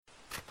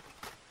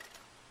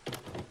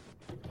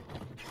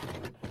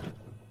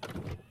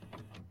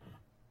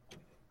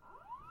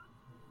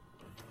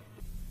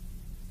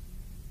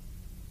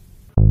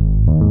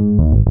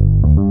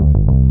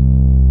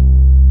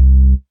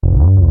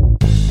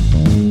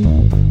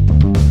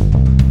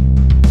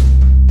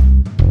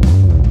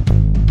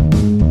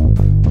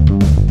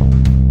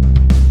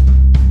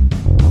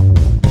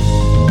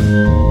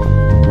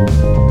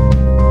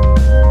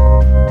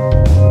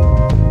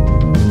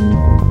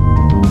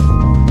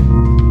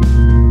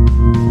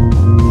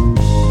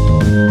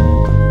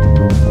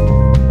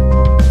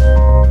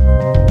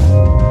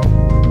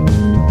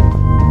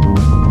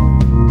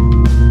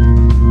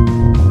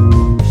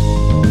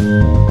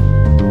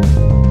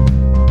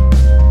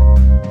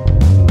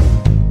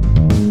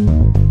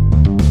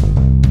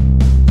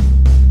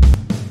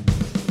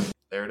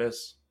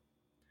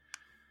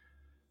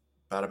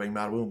Bada bing,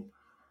 bada boom.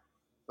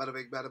 Bada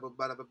bing, bada boom,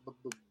 bada boom, boom,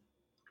 boom.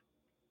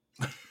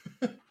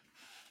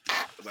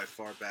 Am I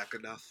far back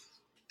enough?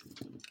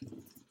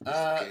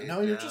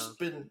 No, you're just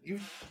been you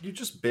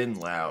just been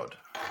loud.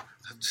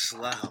 I'm just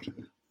loud.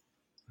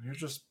 You're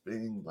just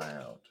being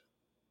loud.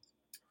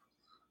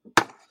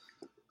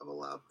 I'm a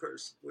loud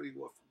person. What do you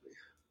want from me?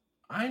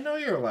 I know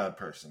you're a loud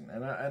person,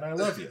 and I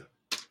love you.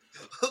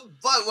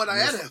 But when I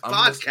edit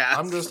podcasts,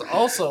 I'm just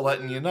also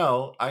letting you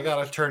know I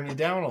gotta turn you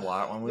down a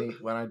lot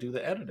when I do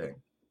the editing.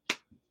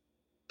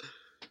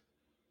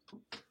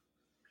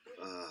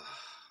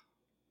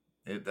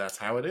 That's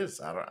how it is.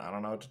 I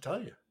don't know what to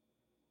tell you.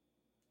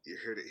 You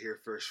heard it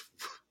here first,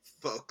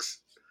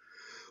 folks.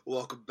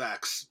 Welcome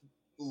back,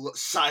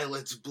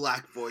 silence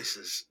black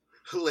voices,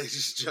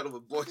 ladies and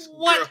gentlemen, boys and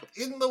what girls. What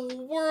in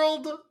the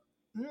world?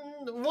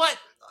 What?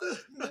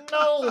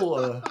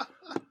 No.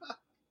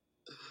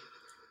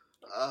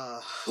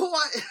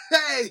 What?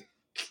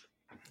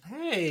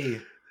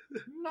 Hey.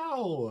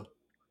 No.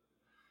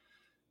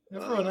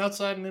 Everyone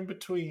outside and in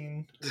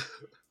between.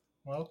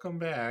 Welcome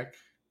back.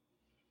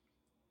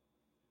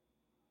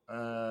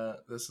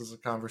 This is a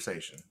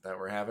conversation that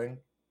we're having,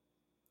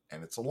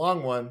 and it's a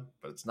long one,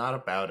 but it's not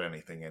about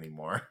anything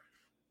anymore.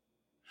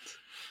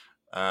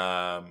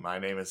 My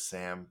name is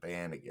Sam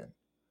Bannigan.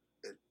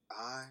 And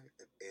I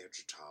am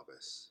Andrew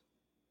Thomas.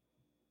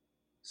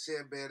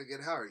 Sam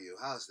Bannigan, how are you?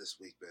 How's this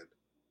week been?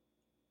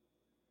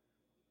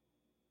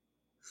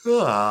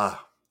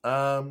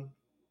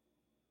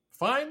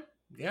 Fine.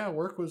 Yeah,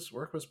 work was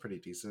pretty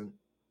decent.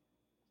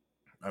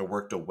 I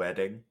worked a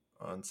wedding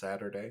on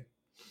Saturday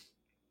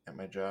at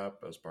my job.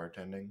 I was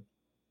bartending.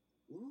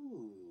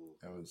 Ooh.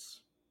 It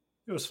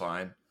was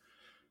fine.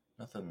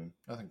 Nothing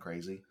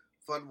crazy.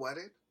 Fun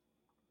wedding?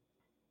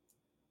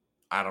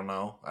 I don't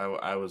know.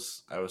 I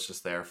was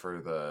just there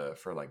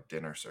for like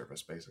dinner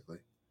service basically.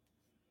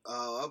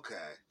 Oh,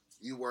 okay.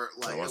 You weren't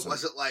like it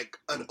wasn't like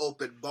an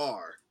open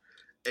bar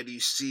and you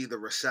see the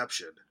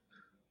reception.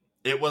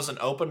 It was an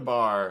open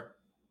bar,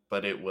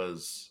 but I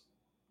was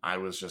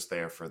just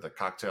there for the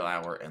cocktail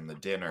hour and the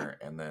dinner,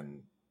 and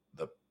then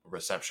the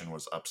reception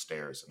was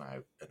upstairs, and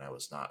I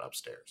was not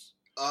upstairs.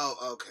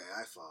 Oh, okay,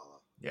 I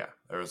follow. Yeah,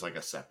 there was like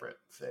a separate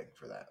thing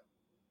for that.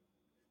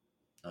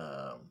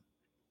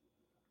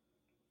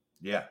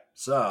 Yeah,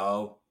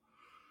 so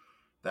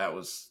that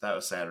was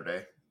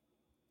Saturday.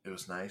 It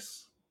was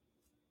nice.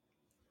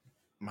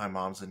 My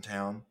mom's in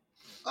town.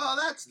 Oh,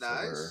 that's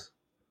nice.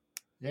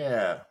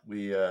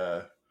 We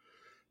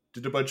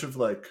did a bunch of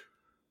like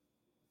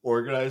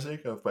organizing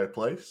of my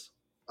place.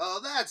 Oh,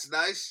 that's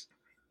nice.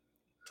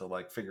 To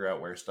like figure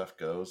out where stuff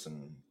goes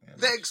and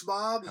thanks,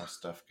 Mom. How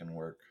stuff can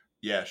work.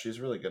 Yeah, she's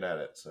really good at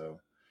it. So,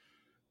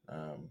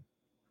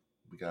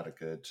 we got a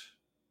good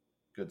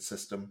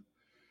system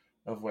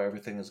of where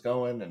everything is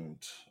going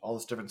and all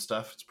this different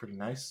stuff. It's pretty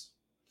nice.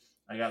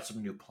 I got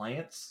some new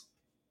plants,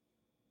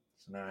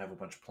 so now I have a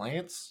bunch of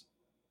plants.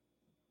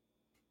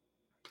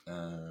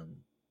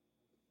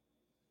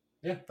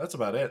 Yeah, that's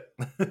about it.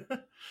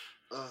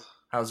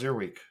 How's your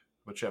week?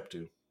 What you up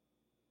to?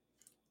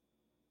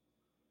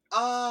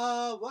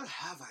 What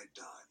have I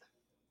done?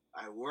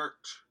 I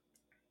worked.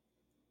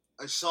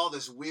 I saw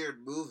this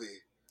weird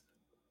movie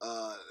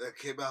that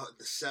came out in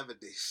the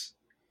 70s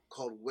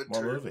called Winter.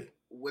 What movie?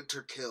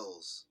 Winter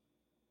Kills.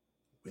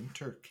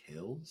 Winter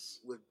Kills?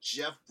 With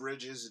Jeff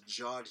Bridges and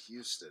John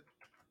Huston.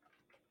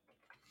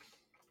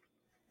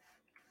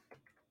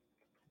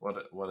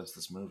 What is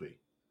this movie?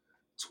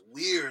 It's a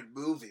weird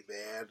movie,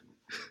 man.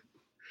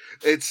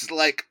 It's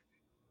like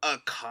a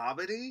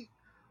comedy,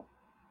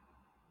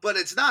 but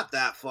it's not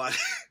that funny.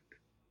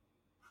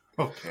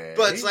 Okay.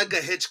 But it's like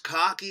a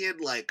Hitchcockian,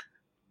 like,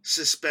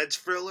 suspense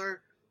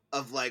thriller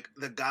of, like,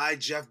 the guy,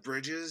 Jeff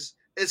Bridges.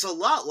 It's a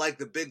lot like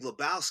The Big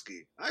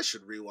Lebowski. I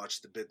should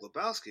rewatch The Big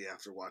Lebowski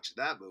after watching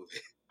that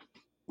movie.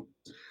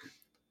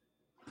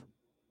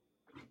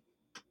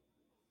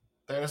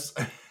 There's,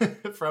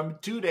 from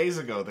 2 days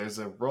ago, there's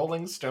a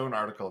Rolling Stone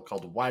article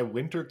called Why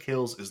Winter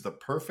Kills is the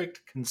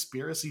Perfect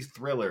Conspiracy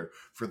Thriller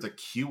for the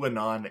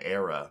QAnon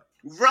Era.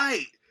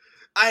 Right.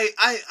 I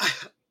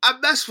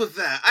mess with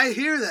that. I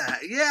hear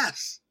that.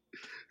 Yes.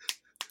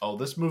 Oh,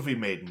 this movie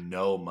made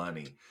no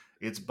money.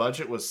 Its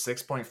budget was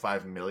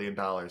 $6.5 million,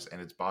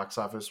 and its box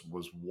office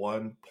was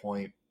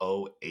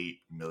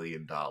 $1.08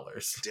 million.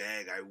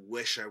 Dang, I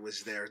wish I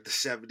was there in the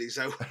 70s.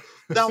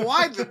 Now,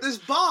 why did this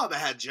bomb? It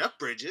had Jeff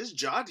Bridges,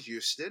 John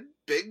Huston,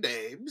 big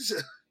names.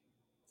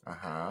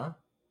 Uh-huh.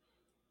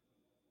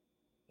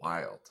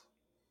 Wild.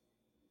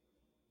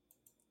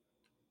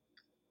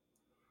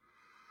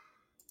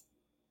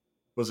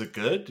 Was it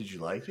good? Did you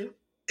like it?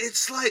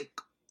 It's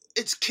like,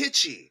 it's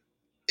kitschy.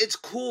 It's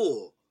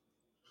cool.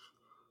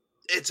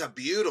 It's a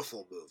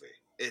beautiful movie.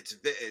 It's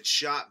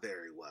shot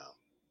very well.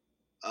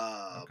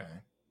 Okay.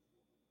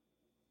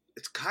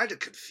 It's kind of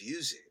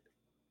confusing.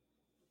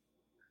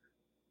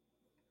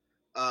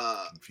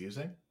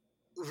 Confusing?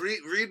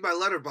 Read my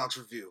Letterboxd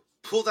review.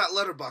 Pull that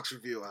Letterboxd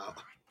review out.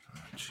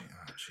 Oh,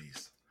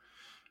 jeez.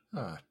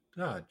 Oh,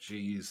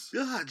 jeez.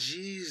 Oh,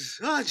 jeez.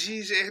 Oh,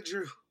 jeez,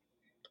 Andrew.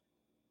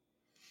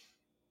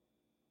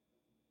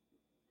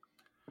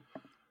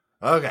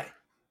 Okay.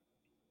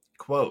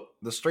 Quote,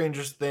 the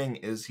strangest thing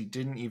is he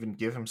didn't even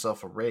give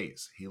himself a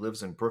raise. He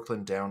lives in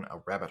Brooklyn down a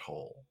rabbit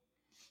hole.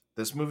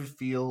 This movie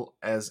feel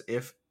as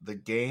if The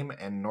Game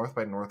and North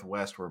by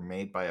Northwest were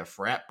made by a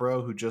frat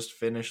bro who just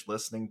finished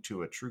listening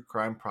to a true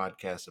crime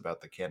podcast about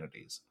the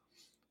Kennedys.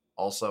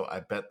 Also, I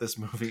bet this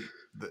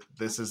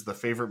this is the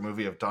favorite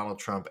movie of Donald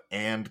Trump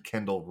and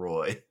Kendall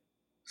Roy.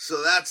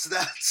 So that's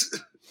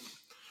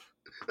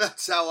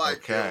that's how I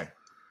feel.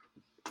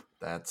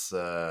 That's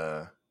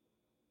a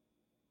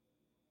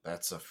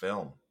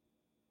film.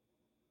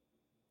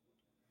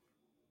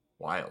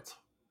 Wild.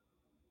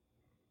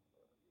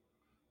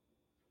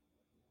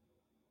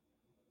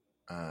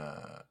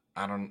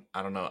 I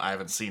don't know. I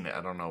haven't seen it.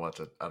 I don't know what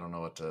to.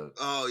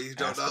 Oh, you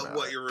don't know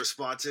what your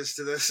response is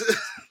to this?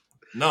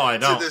 No, I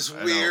don't. To this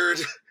weird.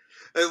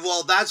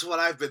 Well, that's what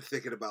I've been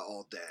thinking about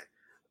all day.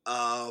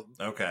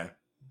 Okay.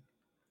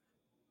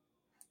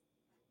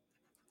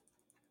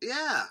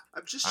 Yeah,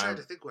 I'm just trying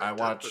to think what I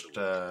watched.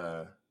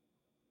 Oh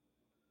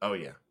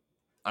yeah,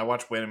 I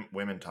watched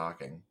Women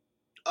Talking.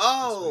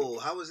 Oh,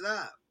 how was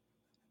that?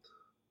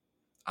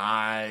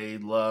 I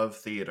love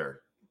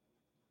theater.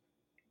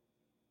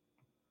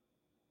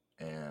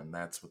 And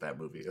that's what that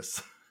movie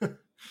is.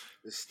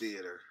 This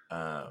theater.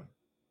 I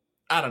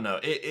don't know.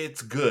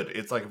 It's good.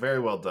 It's like very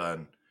well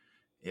done.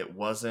 It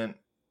wasn't.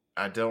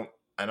 I don't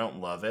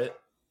love it.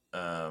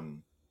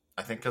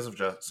 I think because of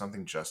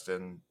something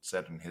Justin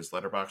said in his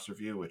Letterboxd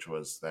review, which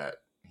was that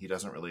he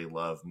doesn't really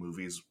love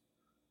movies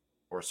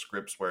or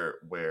scripts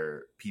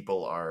where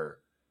people are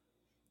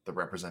the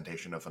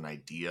representation of an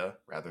idea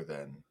rather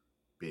than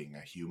being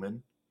a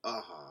human.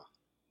 Uh-huh.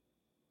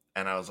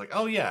 And I was like,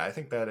 oh yeah, I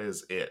think that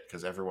is it.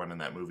 Because everyone in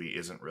that movie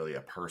isn't really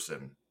a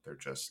person. They're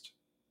just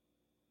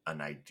an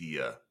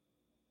idea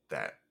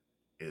that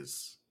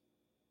is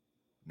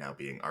now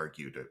being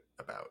argued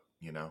about,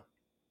 you know?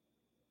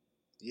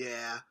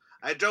 Yeah.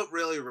 I don't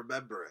really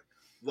remember it.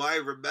 What I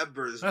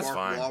remember is That's Mark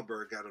fine.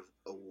 Wahlberg at an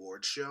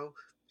award show.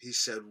 He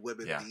said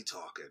women be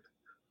talking.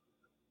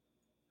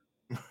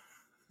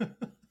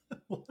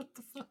 What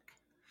the fuck?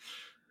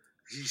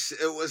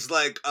 It was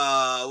like,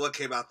 what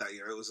came out that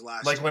year? It was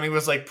last year. When he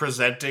was like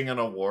presenting an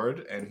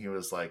award and he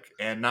was like,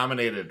 and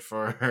nominated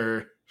for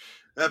her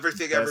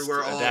Everything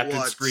Everywhere All at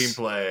Once.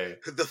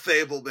 Screenplay. The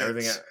Fablemans.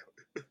 Everything.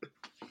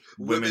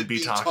 Women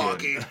be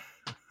talking.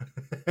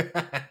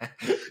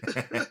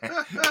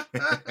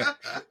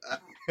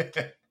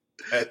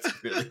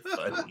 That's really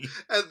funny.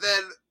 And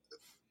then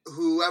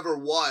whoever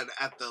won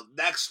at the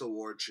next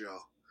award show,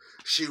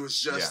 she was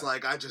just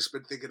like, I just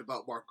been thinking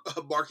about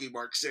Marky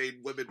Mark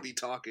saying women be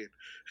talking.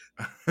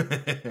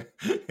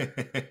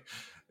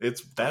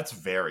 That's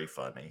very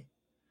funny.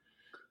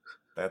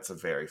 That's a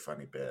very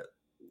funny bit.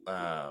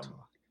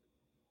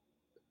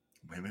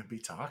 Women be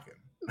talking.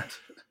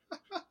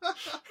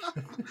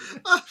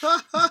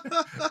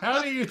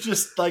 How do you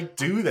just like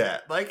do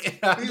that? Like,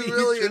 how do you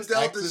really just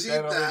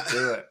accidentally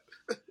do it?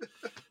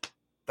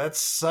 That's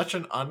such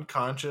an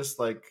unconscious,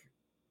 like,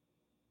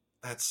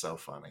 that's so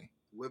funny.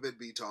 Women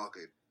be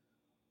talking.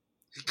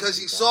 Because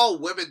he saw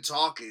women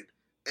talking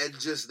and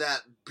just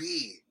that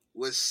B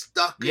was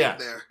stuck in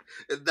there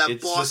in that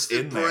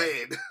Boston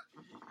brain.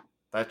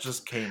 That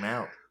just came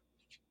out.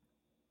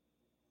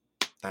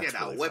 That's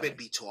really women funny.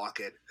 be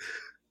talking.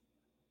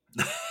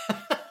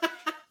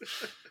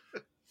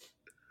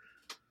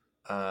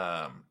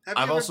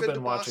 I've also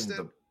been watching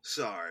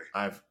Sorry.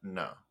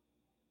 No.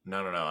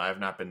 I have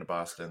not been to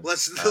Boston.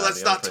 Let's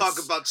not talk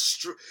about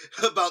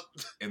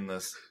in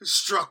this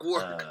struck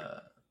work.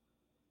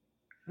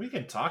 We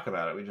can talk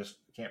about it. We just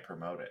can't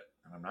promote it.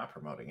 And I'm not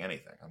promoting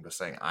anything. I'm just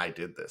saying I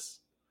did this.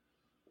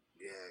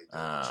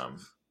 Yeah.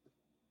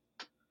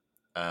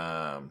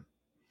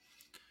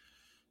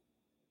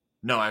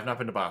 No, I've not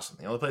been to Boston.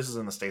 The only places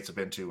in the States I've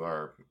been to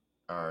are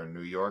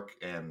New York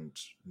and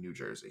New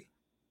Jersey.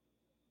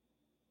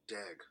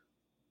 Dag.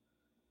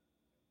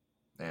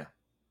 Yeah.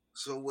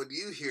 So when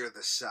you hear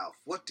the South,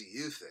 what do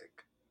you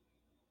think?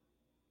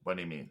 What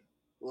do you mean?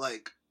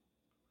 Like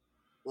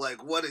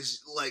what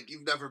is, like,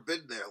 you've never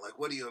been there. Like,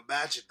 what do you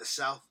imagine the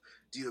South?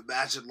 Do you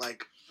imagine,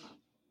 like,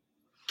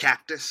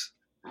 cactus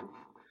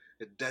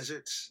and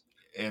deserts?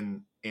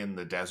 In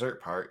the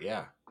desert part,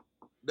 yeah.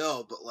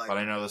 No, but like... But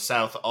I know the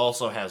South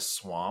also has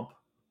swamp.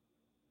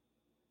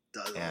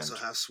 Does also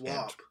have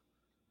swamp.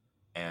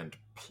 And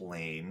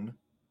plain.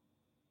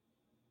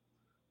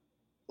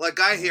 Like,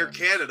 I hear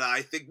Canada,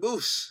 I think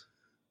moose.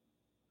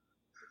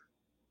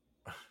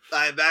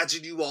 I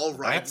imagine you all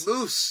ride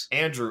moose.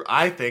 Andrew,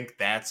 I think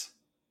that's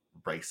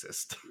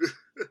racist.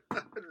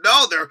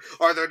 No,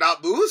 are there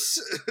not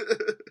moose?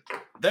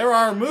 There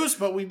are moose,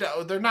 but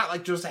they're not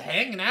like just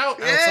hanging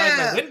out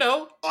outside the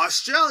window.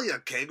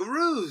 Australia,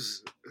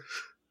 kangaroos.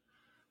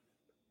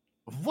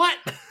 What?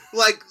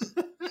 Like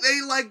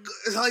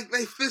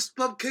they fist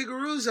bump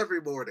kangaroos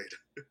every morning.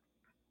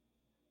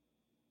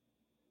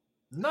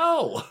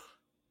 No.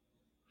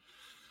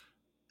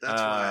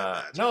 That's what I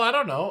imagine. No, I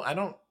don't know.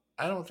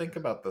 I don't think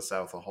about the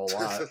South a whole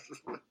lot.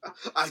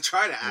 I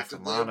try to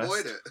actively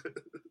avoid it.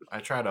 I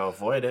try to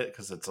avoid it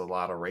because it's a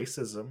lot of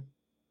racism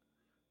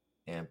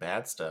and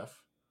bad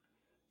stuff.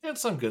 And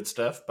some good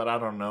stuff, but I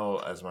don't know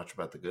as much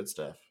about the good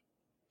stuff.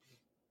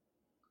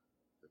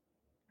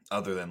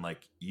 Other than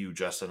like you,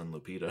 Justin, and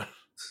Lupita.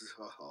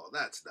 Oh,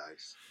 that's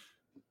nice.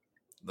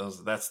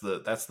 That's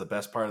the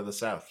best part of the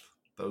South.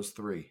 Those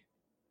three.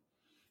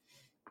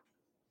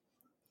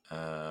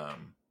 Yeah,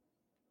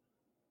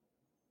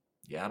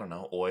 I don't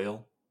know.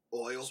 Oil.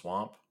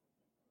 Swamp.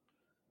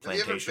 Plantation. Have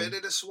you Plantation. ever been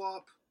in a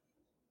swamp?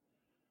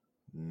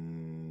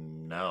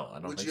 No, I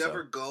don't Would think you so.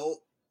 ever go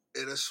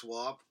in a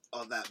swamp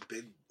on that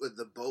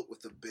the boat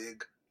with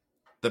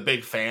the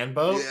big fan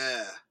boat?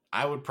 Yeah.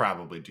 I would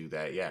probably do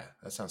that. Yeah,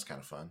 that sounds kind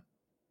of fun.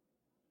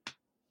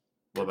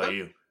 What about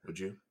you? Would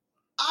you?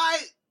 I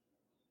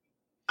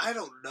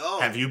don't know.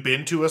 Have you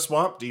been to a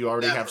swamp? Do you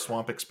already have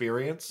swamp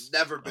experience?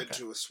 Never been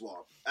to a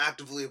swamp.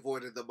 Actively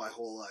avoided them my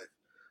whole life.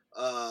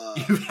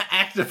 You've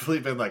actively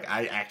been like,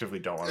 I actively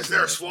don't want to. Is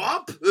there a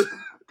swamp?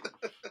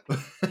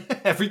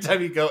 Every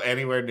time you go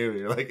anywhere new,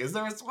 you're like, is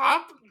there a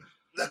swamp?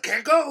 I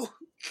can't go.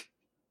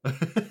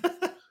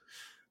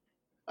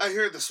 I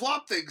hear the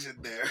swamp things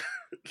in there.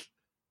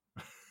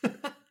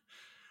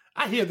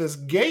 I hear there's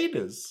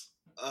gators.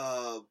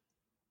 I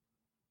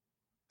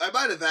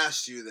might have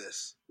asked you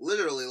this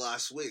literally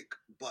last week,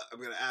 but I'm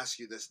going to ask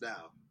you this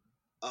now.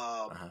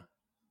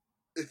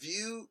 If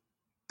you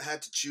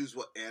had to choose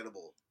what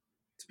animal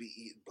to be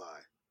eaten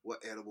by,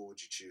 what animal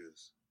would you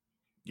choose?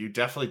 You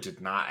definitely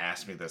did not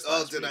ask me this.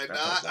 Oh, did I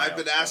not? I've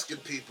been asking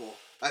people.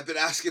 I've been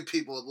asking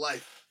people in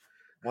life.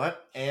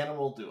 What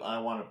animal do I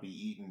want to be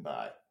eaten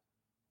by?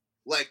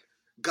 Like,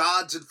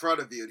 God's in front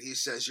of you, and he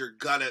says, you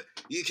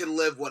can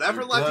live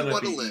whatever life you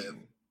want to live,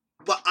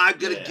 but I'm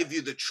going to give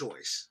you the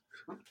choice.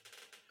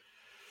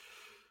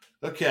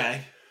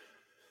 Okay.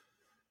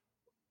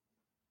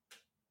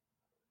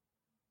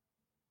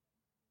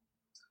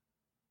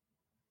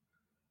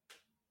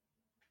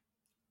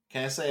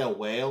 Can I say a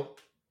whale?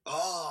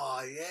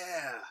 Oh,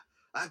 yeah.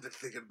 I've been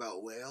thinking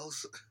about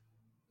whales.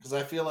 Because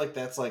I feel like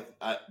that's like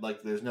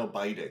there's no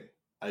biting.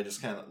 I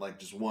just kind of like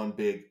just one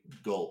big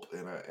gulp,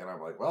 and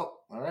I'm like,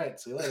 well, all right,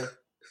 see you later.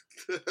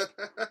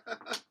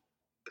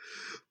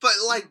 But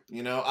like,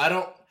 I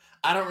don't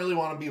really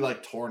want to be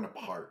like torn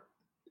apart.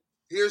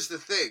 Here's the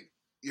thing: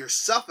 you're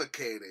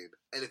suffocating,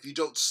 and if you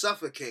don't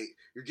suffocate,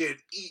 you're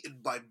getting eaten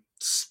by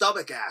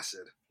stomach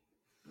acid.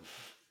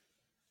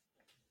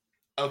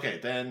 Okay,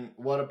 then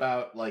what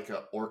about like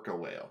a orca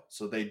whale?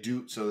 So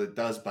it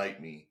does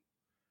bite me,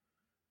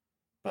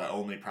 but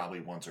only probably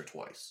once or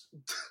twice.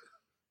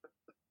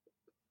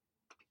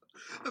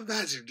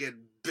 Imagine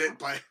getting bit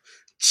by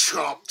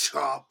chomp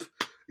chomp.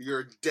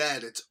 You're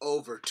dead. It's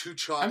over. 2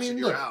 chomps and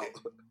you're out.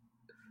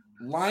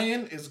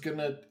 Lion is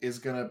gonna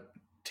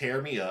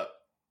tear me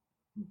up.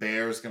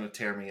 Bear is gonna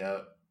tear me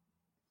up.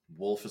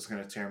 Wolf is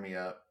gonna tear me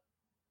up.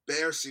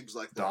 Bear seems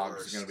like the Dog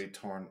worst. is gonna be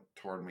torn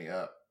me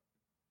up.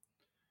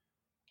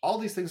 All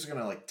these things are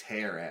gonna like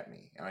tear at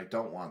me, and I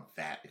don't want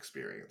that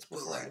experience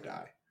before I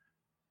die.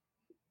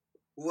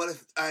 What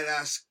if I'd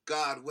ask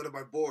God, what am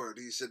I bored?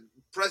 He said,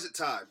 present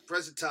time.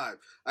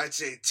 I'd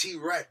say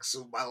T-Rex,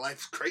 so my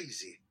life's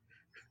crazy.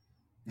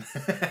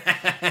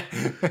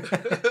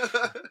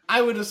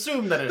 I would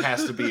assume that it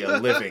has to be a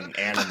living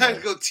animal.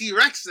 I'd go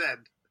T-Rex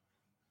then.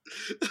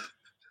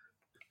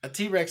 A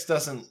T-Rex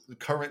doesn't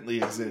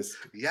currently exist.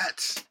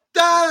 Yet.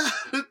 Da,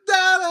 da,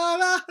 da,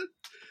 da.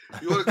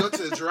 You want to go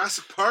to the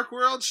Jurassic Park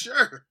world?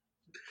 Sure.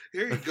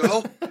 Here you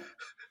go.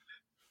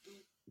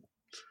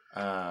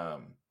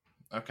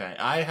 Okay,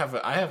 I have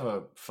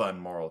a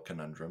fun moral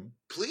conundrum.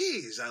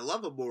 Please, I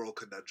love a moral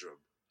conundrum.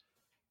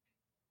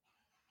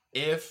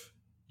 If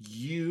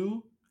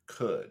you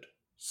could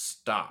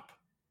stop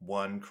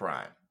one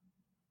crime,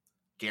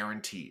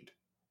 guaranteed,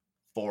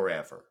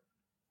 forever,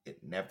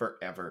 it never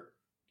ever.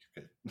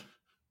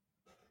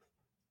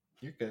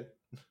 You're good.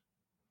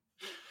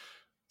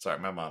 Sorry,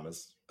 my mom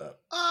is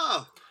up.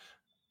 Oh,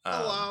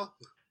 hello.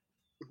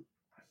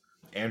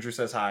 Andrew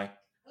says hi.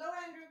 Hello,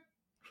 Andrew.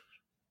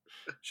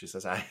 She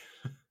says hi.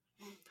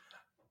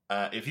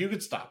 If you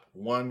could stop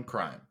one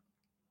crime,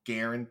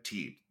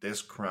 guaranteed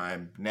this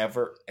crime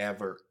never,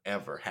 ever,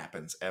 ever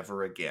happens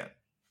ever again.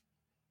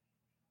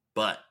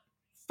 But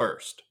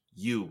first,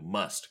 you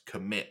must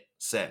commit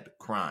said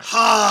crime.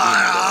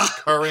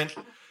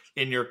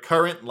 In your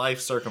current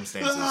life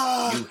circumstances,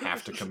 you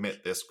have to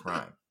commit this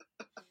crime.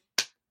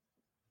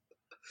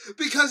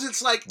 Because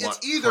it's like,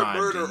 it's either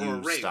murder or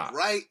rape,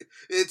 right?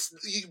 It's,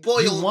 you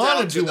boil it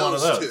down to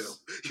those two.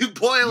 You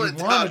boil it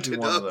down to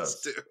those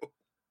two.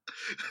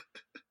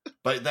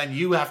 But then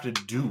you have to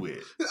do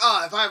it.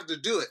 If I have to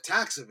do it,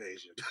 tax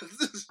evasion.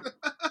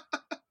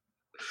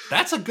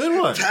 That's a good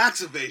one.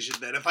 Tax evasion,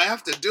 then. If I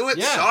have to do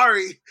it,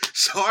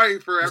 sorry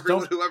for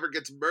everyone who ever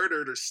gets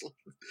murdered or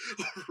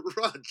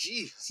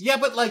jeez. Yeah,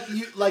 but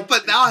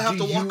But now I have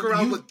to walk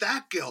around with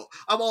that guilt.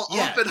 I'm all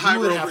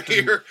Oppenheimer over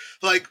here.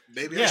 Like,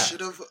 maybe I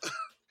should have.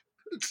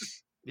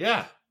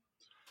 Yeah.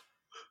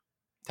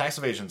 Tax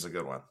evasion's a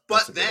good one.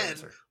 But then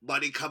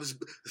money comes.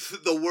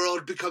 The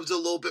world becomes a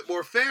little bit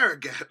more fair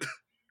again.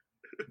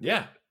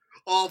 Yeah.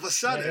 All of a Yeah,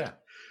 sudden, yeah.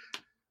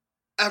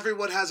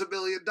 everyone has $1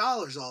 million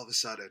all of a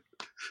sudden.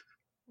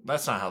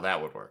 That's not how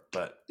that would work,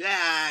 but Yeah,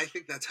 I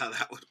think that's how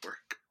that would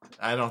work.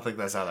 I don't think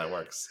that's how that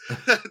works.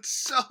 That's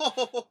so,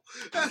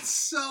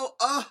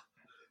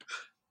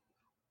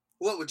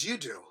 what would you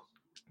do?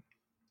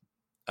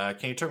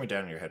 Can you turn me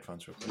down your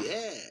headphones real quick?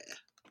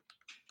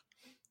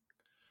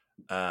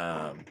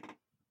 Yeah.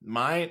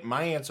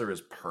 My answer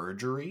is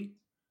perjury.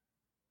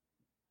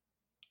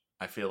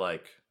 I feel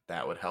like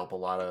that would help a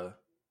lot of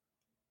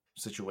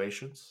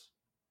situations.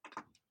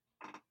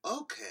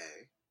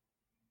 Okay.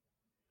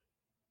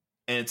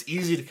 And it's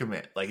easy to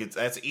commit. Like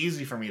that's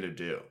easy for me to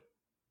do.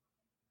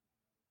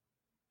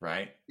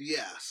 Right?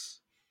 Yes.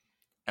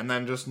 And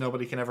then just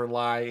nobody can ever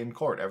lie in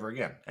court ever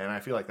again. And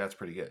I feel like that's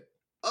pretty good.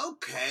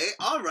 Okay.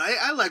 All right.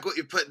 I like what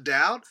you're putting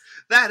down.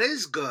 That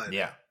is good.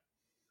 Yeah.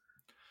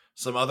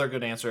 Some other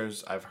good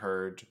answers I've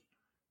heard.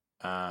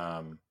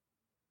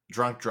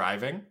 Drunk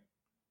driving.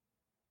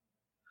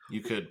 You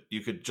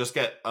could just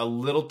get a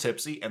little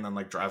tipsy and then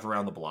like drive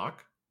around the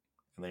block,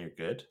 and then you're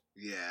good.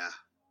 Yeah.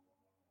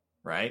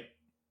 Right?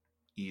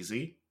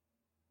 Easy.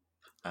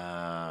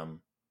 What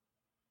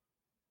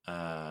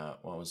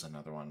was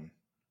another one?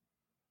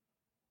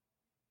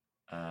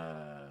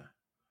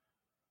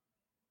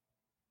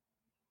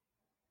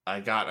 I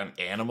got an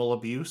animal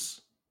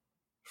abuse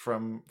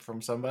from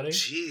somebody.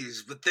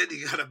 Jeez, but then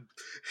you gotta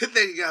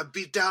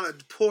beat down a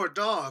poor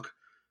dog.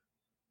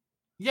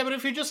 Yeah, but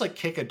if you just like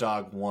kick a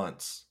dog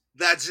once,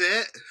 that's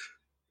it.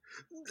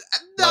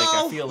 No. Like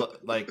I feel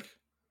like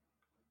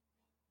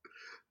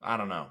I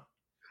don't know.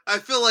 I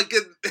feel like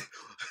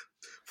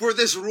for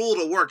this rule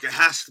to work, it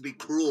has to be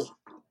cruel.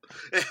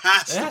 It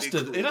has to be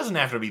cruel. It doesn't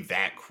have to be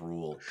that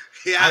cruel.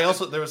 Yeah.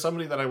 There was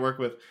somebody that I work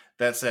with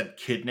that said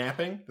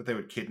kidnapping, that they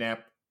would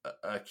kidnap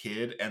a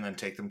kid and then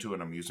take them to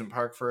an amusement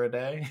park for a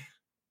day.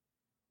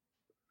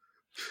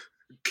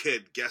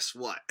 Kid, guess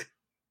what?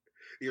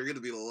 You're gonna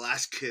be the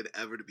last kid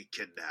ever to be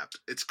kidnapped.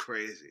 It's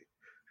crazy.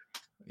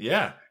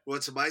 Yeah.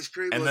 Want some ice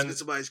cream? And Let's get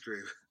some ice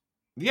cream.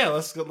 Yeah,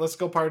 let's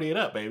go party it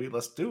up, baby.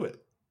 Let's do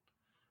it.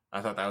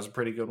 I thought that was a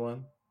pretty good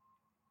one.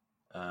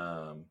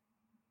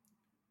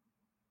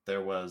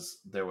 There was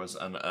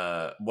an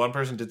one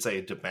person did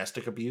say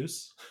domestic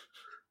abuse.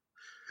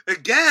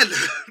 Again.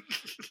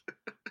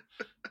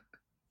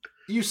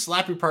 You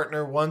slap your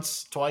partner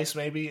once, twice,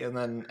 maybe, and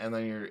then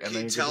you're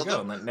good to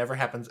go, and that never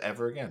happens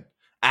ever again.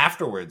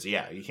 Afterwards,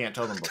 yeah, you can't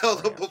tell them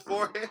beforehand. Tell them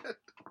beforehand.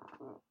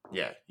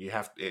 Yeah, you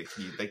have to.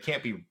 They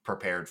can't be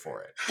prepared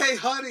for it. Hey,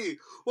 honey,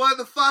 what did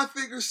the 5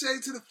 fingers say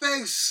to the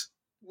face?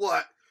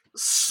 What?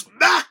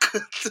 Smack!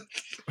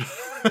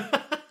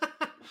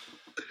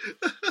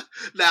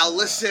 Now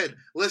listen.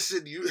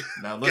 You.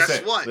 Now listen.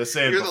 Guess what?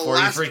 Listen, you're the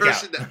last you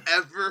person to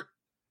ever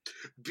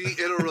be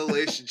in a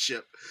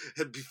relationship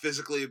and be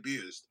physically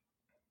abused.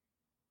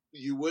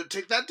 You wouldn't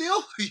take that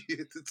deal?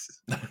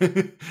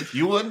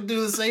 You wouldn't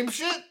do the same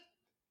shit?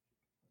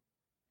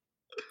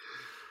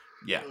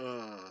 Yeah.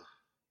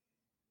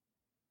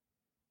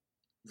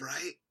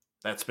 Right?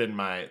 That's been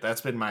my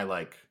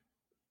like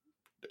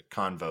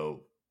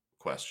convo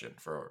question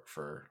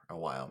for a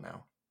while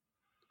now.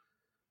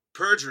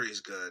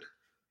 Perjury's good.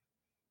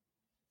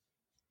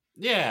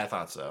 Yeah, I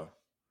thought so.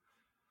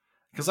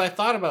 Because I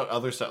thought about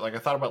other stuff. Like I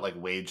thought about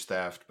like wage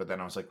theft, but then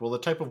I was like, well, the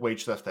type of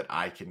wage theft that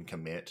I can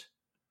commit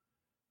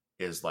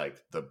is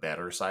like the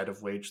better side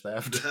of wage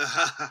theft.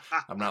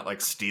 I'm not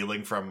like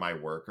stealing from my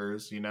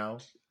workers, you know?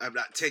 I'm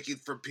not taking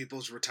from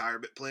people's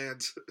retirement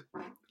plans.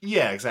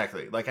 Yeah,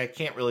 exactly. Like I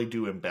can't really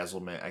do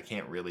embezzlement. I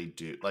can't really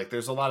do like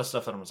there's a lot of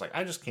stuff that I'm just like,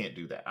 I just can't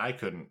do that. I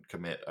couldn't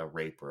commit a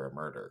rape or a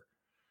murder.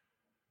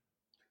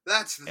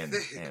 That's the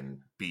thing.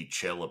 And be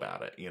chill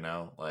about it, you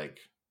know? Like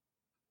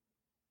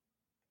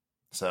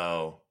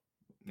so,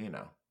 you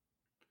know.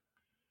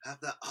 Have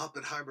that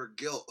Oppenheimer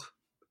guilt.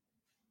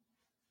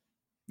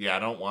 Yeah, I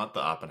don't want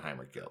the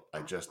Oppenheimer guilt.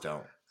 I just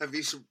don't. Have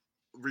you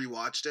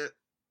rewatched it?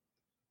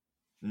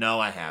 No,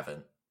 I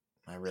haven't.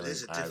 I really. It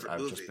is a different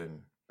movie. Just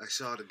been. I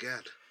saw it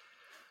again.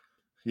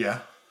 Yeah.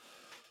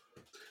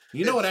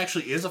 You know what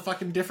actually is a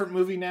fucking different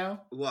movie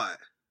now? What?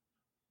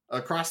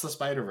 Across the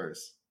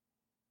Spider-Verse.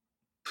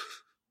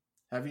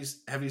 Have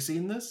you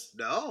seen this?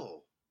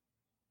 No.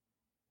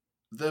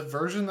 The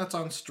version that's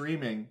on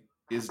streaming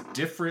is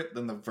different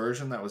than the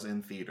version that was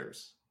in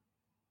theaters.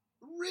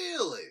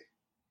 Really?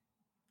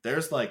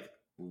 There's like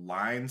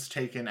lines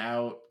taken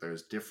out.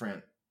 There's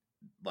different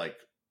like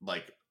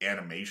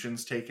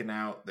animations taken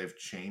out. They've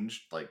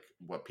changed like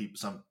what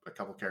a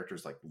couple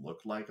characters like look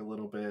like a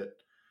little bit.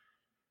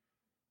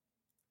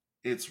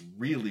 It's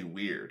really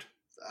weird.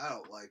 I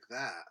don't like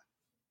that.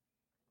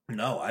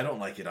 No, I don't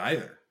like it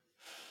either.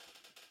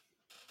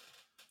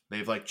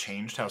 They've like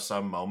changed how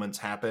some moments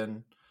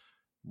happen.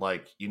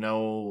 Like, you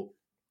know,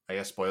 I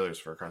guess spoilers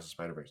for Across the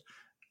Spider-Verse.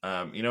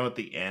 You know at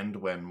the end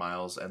when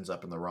Miles ends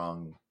up in the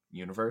wrong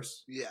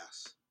universe?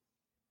 Yes.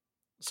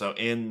 So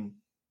in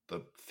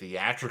the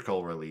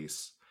theatrical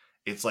release,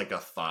 it's like a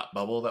thought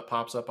bubble that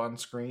pops up on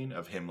screen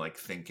of him like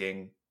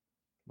thinking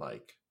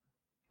like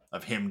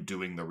of him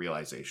doing the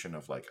realization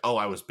of like, oh,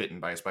 I was bitten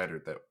by a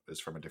spider that is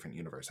from a different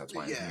universe. That's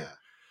why I'm here.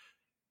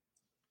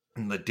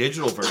 In the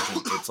digital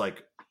version, it's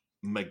like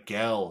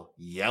Miguel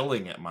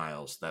yelling at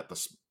Miles that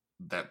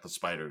the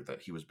spider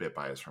that he was bit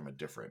by is from a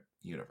different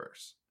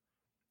universe.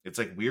 It's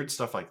like weird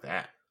stuff like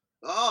that.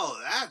 Oh,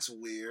 that's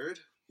weird.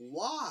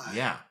 Why?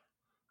 Yeah.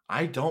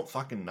 I don't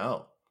fucking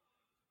know.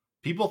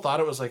 People thought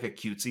it was like a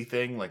cutesy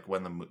thing, like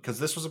when because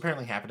this was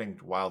apparently happening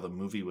while the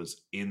movie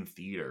was in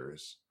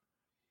theaters.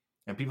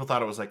 And people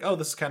thought it was like, oh,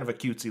 this is kind of a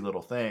cutesy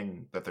little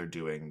thing that they're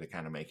doing to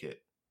kind of make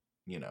it,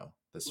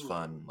 this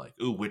fun, like,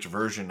 ooh, which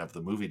version of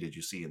the movie did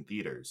you see in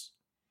theaters?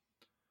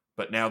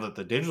 But now that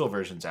the digital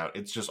version's out,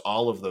 it's just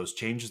all of those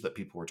changes that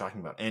people were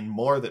talking about and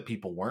more that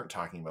people weren't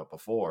talking about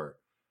before.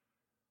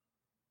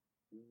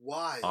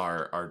 Why?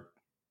 Are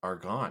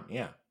gone,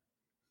 yeah.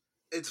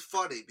 It's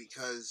funny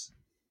because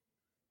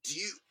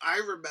I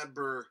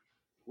remember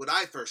when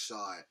I first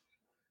saw it,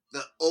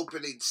 the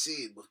opening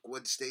scene with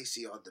Gwen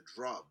Stacy on the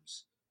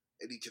drums,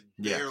 and you can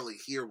barely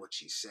hear what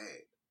she's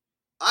saying.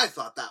 I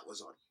thought that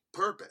was on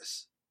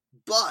purpose,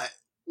 but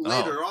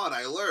later on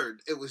I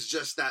learned it was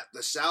just that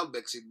the sound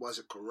mixing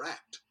wasn't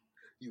correct.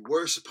 You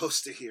were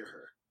supposed to hear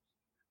her.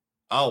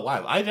 Oh,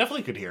 wow. I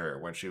definitely could hear her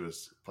when she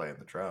was playing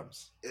the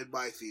drums. In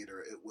my theater,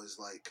 it was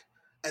like,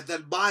 and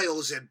then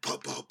Miles and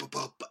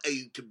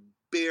you can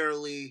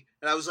barely,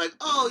 and I was like,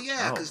 oh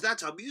yeah, because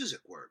that's how music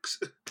works.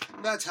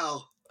 That's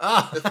how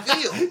it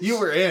feels. You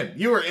were in it.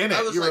 You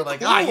were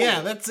like, cool.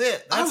 Yeah, that's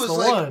it. That's I was the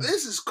like, one.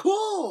 This is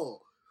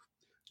cool.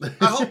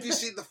 I hope you've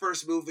seen the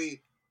first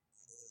movie.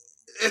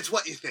 It's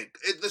what you think.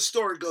 The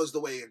story goes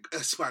the way a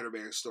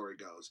Spider-Man story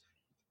goes.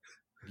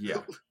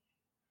 Yeah.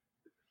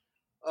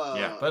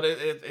 Yeah, but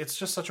it's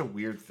just such a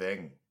weird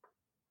thing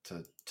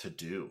to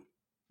do,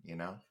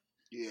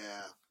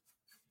 Yeah.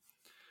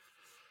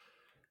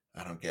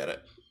 I don't get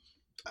it.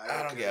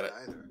 I don't get it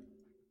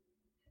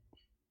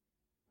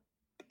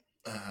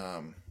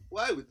either.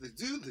 Why would they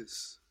do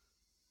this?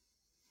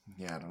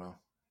 Yeah, I don't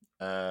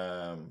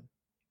know.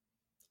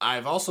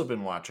 I've also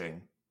been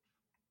watching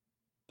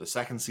the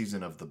second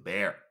season of The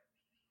Bear.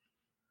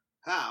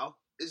 How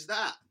is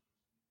that?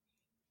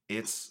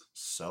 It's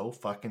so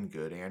fucking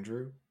good,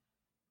 Andrew.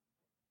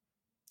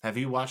 Have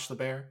you watched The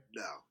Bear?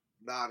 No,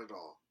 not at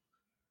all.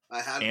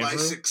 I had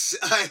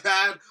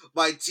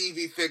my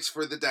TV fix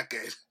for the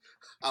decade.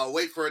 I'll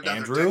wait for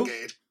another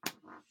decade.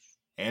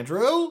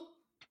 Andrew?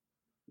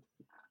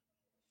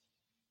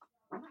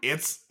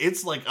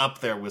 It's like up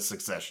there with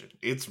Succession.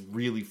 It's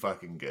really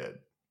fucking good.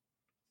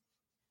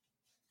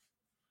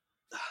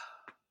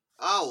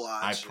 I'll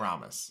watch. I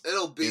promise.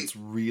 It'll be. It's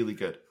really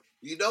good.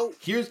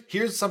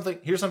 Here's something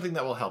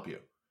that will help you.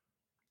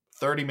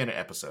 30-minute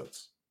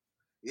episodes.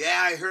 Yeah,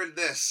 I heard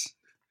this.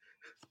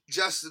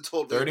 Justin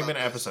told me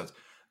 30-minute episodes.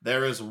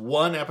 There is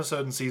one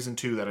episode in season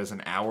 2 that is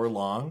an hour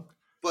long.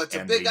 But it's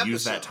a big episode.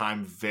 Use that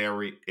time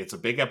it's a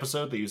big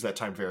episode. They use that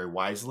time very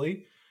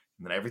wisely.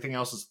 And then everything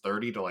else is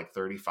 30 to like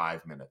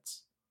 35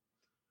 minutes.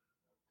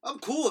 I'm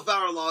cool with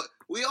hour long.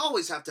 We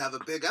always have to have a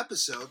big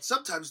episode.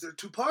 Sometimes they're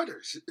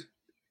 2-parters.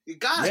 You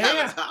gotta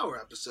have an hour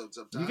episode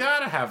sometimes. You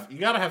gotta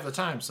have the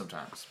time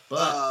sometimes.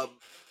 But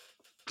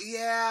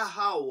yeah,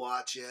 I'll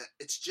watch it.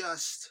 It's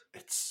just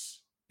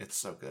it's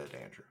so good,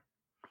 Andrew.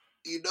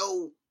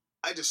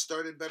 I just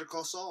started Better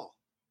Call Saul.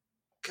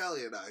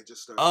 Kelly and I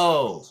just started Better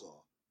Call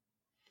Saul.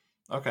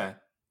 Okay.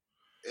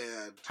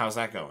 And how's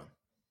that going?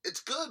 It's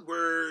good.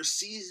 We're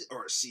season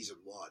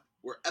 1.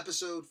 We're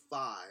episode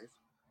 5.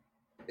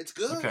 It's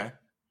good. Okay.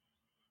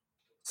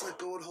 It's like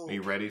going home. Are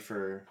you ready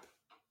for...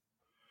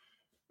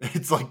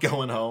 It's like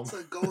going home. It's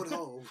like going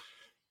home.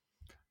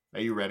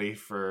 Are you ready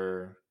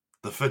for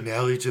the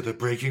finale to the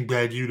Breaking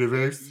Bad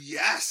universe?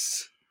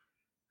 Yes.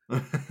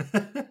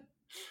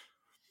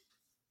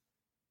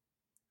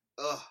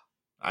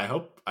 I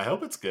hope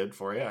it's good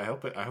for you. I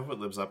hope it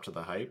lives up to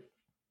the hype.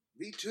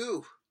 Me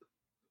too.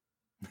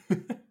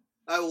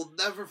 I will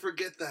never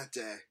forget that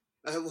day.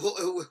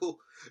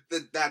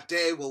 That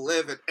day will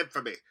live in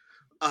infamy.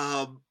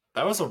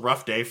 That was a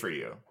rough day for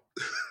you.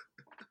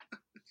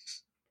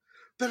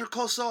 Better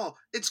Call Saul.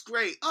 It's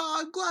great. Oh,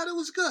 I'm glad it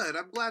was good.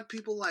 I'm glad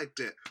people liked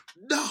it.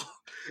 No,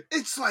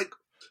 it's like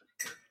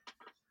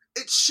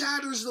it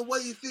shatters the way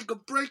you think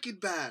of Breaking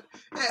Bad.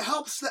 It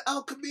helps the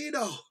El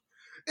Camino.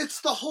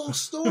 It's the whole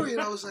story, and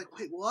I was like,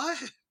 wait, what?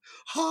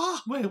 Huh?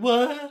 Wait,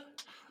 what?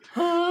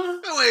 Huh?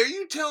 Wait, are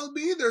you telling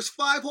me there's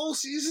 5 whole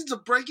seasons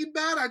of Breaking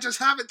Bad I just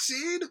haven't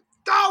seen?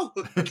 No!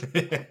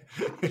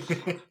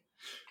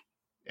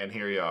 And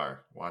here you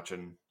are,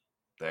 watching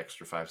the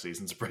extra 5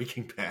 seasons of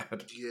Breaking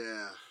Bad.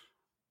 Yeah.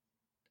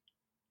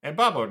 And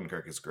Bob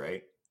Odenkirk is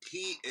great.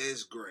 He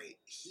is great.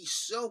 He's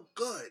so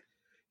good.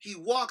 He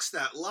walks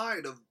that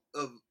line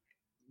of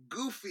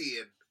goofy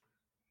and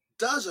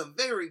does a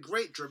very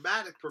great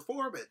dramatic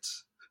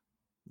performance.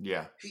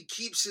 Yeah. He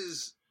keeps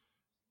his...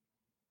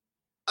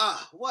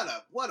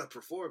 what a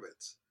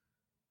performance.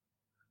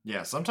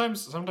 Yeah,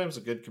 sometimes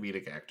a good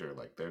comedic actor,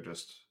 like, they're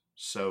just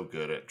so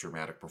good at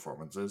dramatic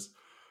performances.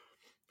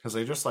 Because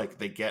they just, like,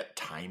 they get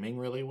timing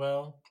really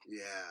well.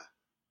 Yeah.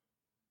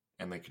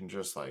 and they can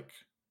just like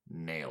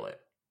nail it,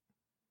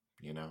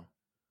 you know?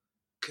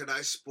 Can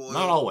I spoil?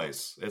 Not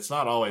always. It's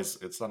not always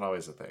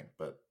a thing,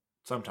 but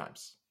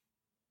sometimes.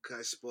 Can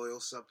I spoil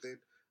something?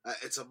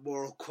 It's a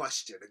moral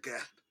question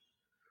again.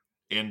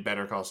 In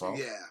Better Call Saul?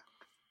 Yeah.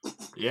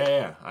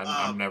 Yeah.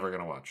 I'm never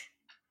gonna watch.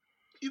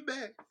 You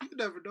may. You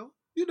never know.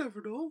 You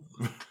never know.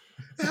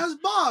 It has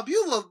Bob.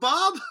 You love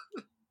Bob.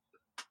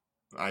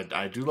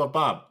 I do love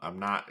Bob. I'm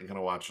not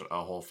gonna watch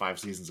a whole 5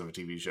 seasons of a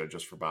TV show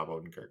just for Bob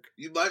Odenkirk.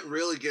 You might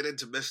really get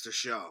into Mr.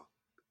 Show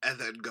and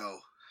then go.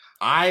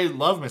 I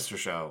love Mr.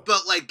 Show.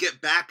 But like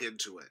get back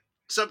into it.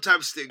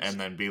 Sometimes things, and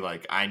then be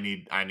like, I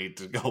need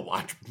to go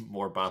watch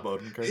more Bob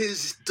Odenkirk.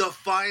 His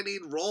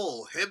defining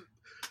role, him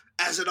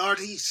as an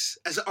artiste.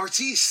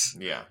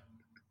 Yeah.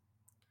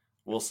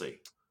 We'll see.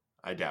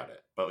 I doubt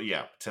it. But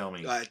yeah, tell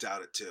me. I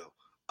doubt it too.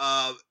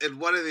 In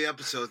one of the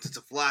episodes, it's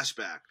a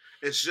flashback.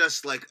 It's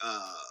just like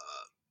a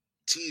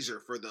teaser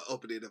for the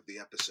opening of the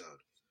episode.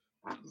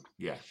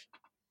 Yeah.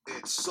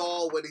 It's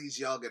Saul when he's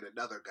young and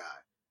another guy.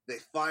 They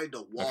find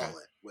a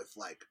wallet with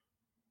like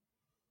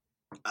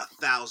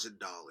 $1,000 in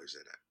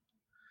it.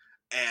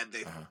 And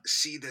they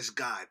see this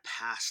guy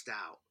passed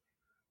out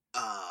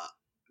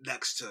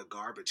next to a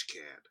garbage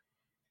can.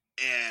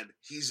 And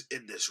he's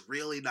in this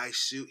really nice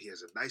suit. He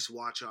has a nice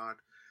watch on.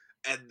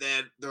 And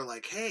then they're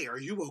like, hey, are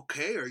you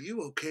okay? Are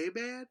you okay,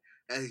 man?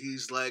 And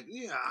he's like,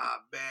 yeah,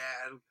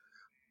 man.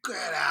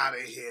 Get out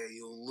of here,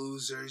 you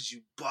losers,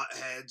 you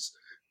buttheads.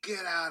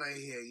 Get out of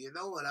here. You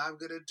know what I'm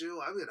going to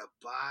do? I'm going to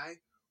buy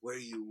where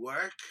you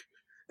work,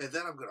 and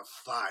then I'm going to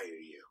fire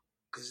you.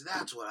 Because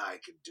that's what I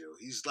can do.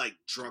 He's like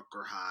drunk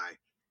or high,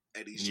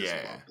 and he's just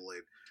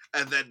mumbling.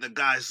 And then the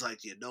guy's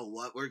like, you know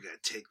what? We're going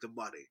to take the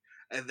money.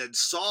 And then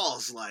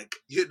Saul's like,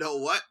 you know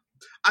what?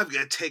 I'm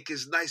going to take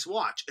his nice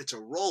watch. It's a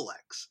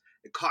Rolex.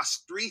 It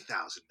costs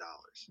 $3,000.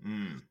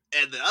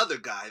 And the other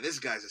guy, this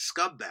guy's a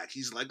scumbag.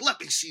 He's like, let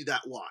me see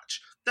that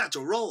watch. That's a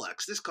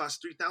Rolex. This costs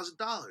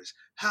 $3,000.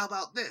 How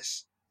about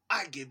this?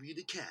 I give you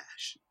the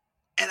cash,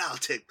 and I'll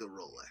take the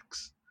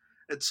Rolex.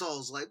 And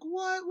Saul's like,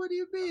 what? What do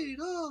you mean?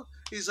 Oh,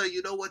 he's like,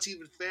 you know what's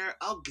even fair?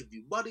 I'll give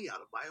you money out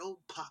of my own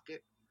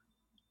pocket.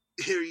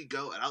 Here you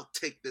go, and I'll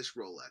take this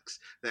Rolex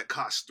that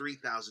costs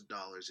 $3,000,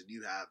 and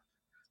you have,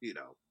 $1,200.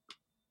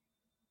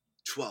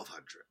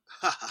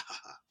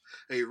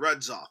 And he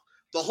runs off.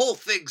 The whole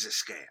thing's a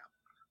scam.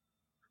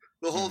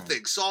 The whole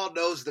thing. Saul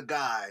knows the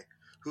guy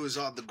who is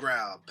on the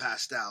ground,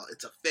 passed out.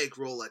 It's a fake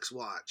Rolex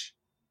watch.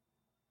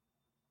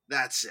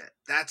 That's it.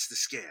 That's the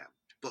scam.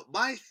 But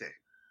my thing,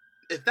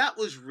 if that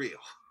was real,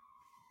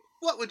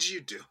 what would you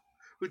do?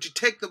 Would you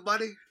take the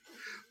money?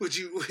 Would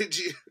you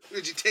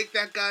take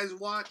that guy's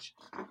watch?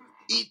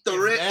 Eat the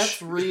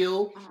rich?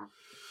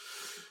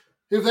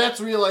 If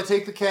that's real, I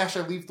take the cash,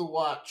 I leave the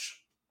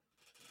watch.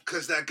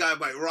 Because that guy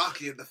might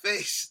rock you in the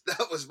face.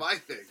 That was my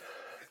thing.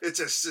 It's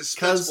a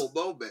suspenseful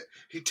moment.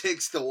 He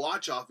takes the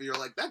watch off and you're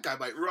like, that guy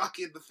might rock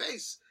you in the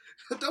face.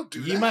 Don't do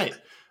that. He might.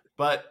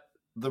 But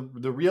the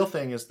real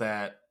thing is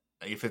that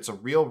if it's a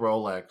real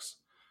Rolex,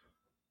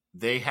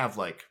 they have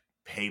like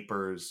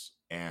papers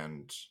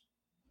and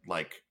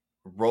like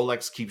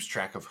Rolex keeps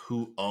track of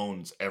who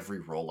owns every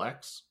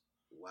Rolex.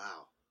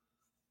 Wow.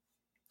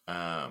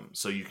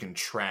 So you can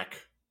track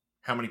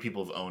how many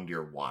people have owned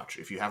your watch.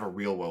 If you have a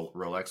real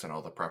Rolex and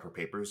all the proper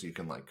papers, you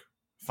can like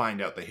find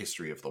out the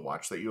history of the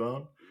watch that you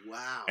own.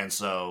 Wow. And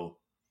so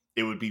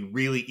it would be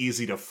really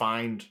easy to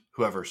find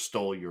whoever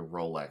stole your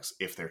Rolex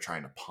if they're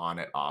trying to pawn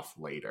it off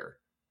later.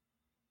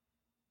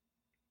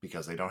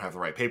 Because they don't have the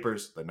right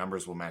papers, the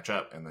numbers will match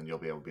up, and then you'll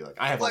be able to be like,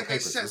 I have all the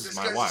papers, this is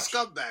my watch. This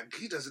guy's a scumbag.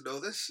 He doesn't know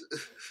this.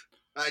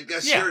 I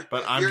guess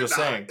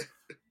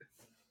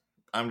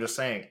I'm just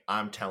saying,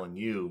 I'm telling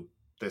you,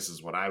 this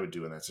is what I would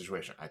do in that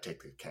situation. I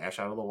take the cash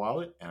out of the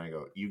wallet, and I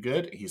go, you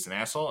good? He's an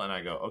asshole. And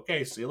I go,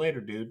 okay, see you later,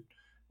 dude.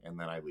 And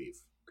then I leave.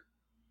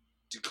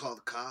 Do you call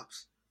the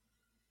cops?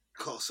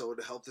 Call someone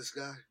to help this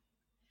guy?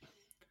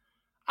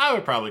 I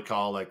would probably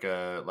call like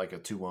a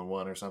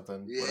 211 or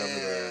something, Yeah,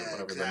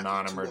 whatever exactly. the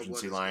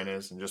non-emergency line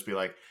is, and just be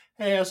like,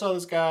 hey, I saw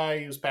this guy.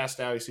 He was passed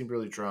out. He seemed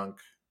really drunk.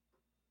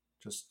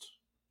 Just,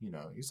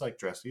 he's like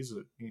dressed.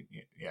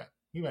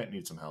 He might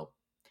need some help.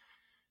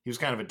 He was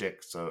kind of a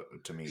dick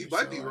to me. He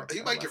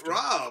might get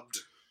robbed.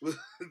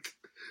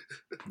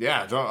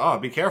 Yeah.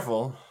 Be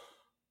careful.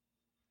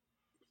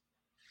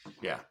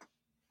 Yeah.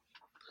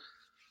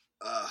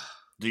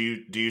 Do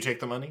you take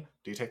the money?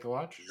 Do you take the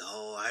watch?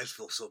 No, I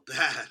feel so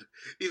bad.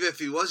 Even if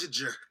he was a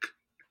jerk.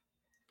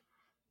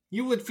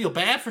 You would feel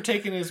bad for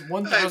taking his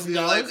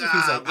 $1,000 if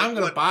he's like, I'm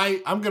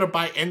gonna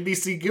buy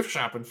NBC gift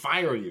shop and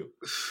fire you.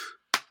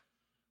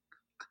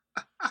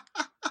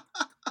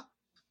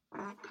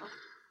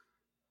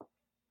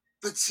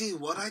 But see,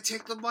 would I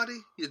take the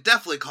money? You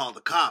definitely call the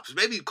cops.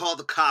 Maybe you call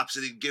the cops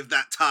and you give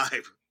that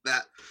time.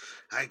 That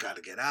I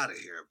gotta get out of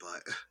here,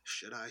 but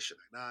should I? Should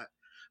I not?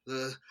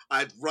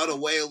 I'd run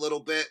away a little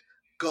bit,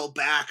 go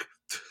back,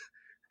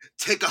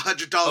 take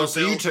 $100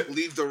 bill,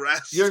 leave the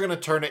rest. You're gonna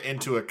turn it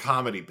into a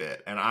comedy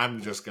bit, and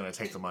I'm just gonna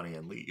take the money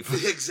and leave.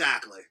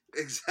 Exactly.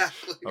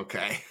 Exactly.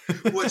 Okay.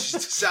 Which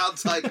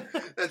sounds like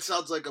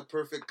a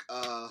perfect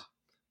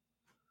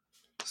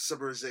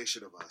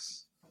summarization of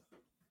us.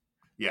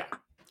 Yeah,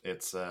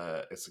 it's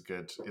a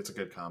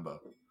good combo.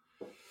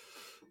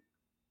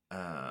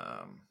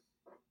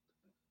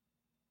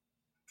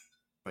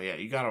 But yeah,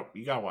 you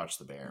gotta watch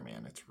The Bear,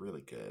 man. It's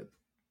really good.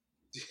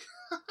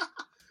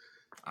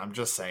 I'm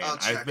just saying. I'll I've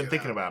check been it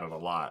thinking out. about it a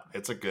lot.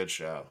 It's a good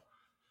show.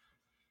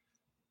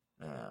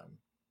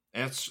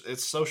 And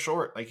it's so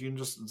short. Like you can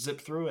just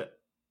zip through it,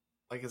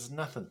 like it's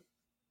nothing.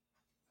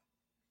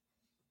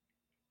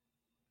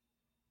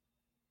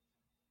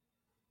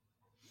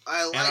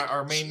 I And like.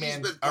 our main She's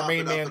man, been our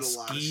main popping up man, in a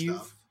lot of Skeeve.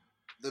 stuff.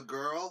 The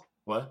girl.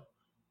 What?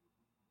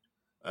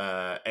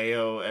 Ao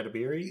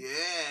Edibiri. Yeah.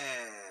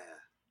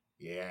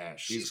 Yeah,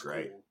 she's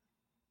great. Cool.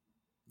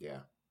 Yeah.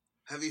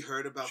 Have you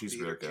heard about She's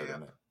Theater real good Camp?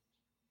 in it.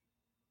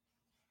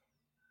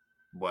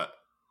 What?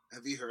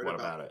 Have you heard What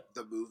about it?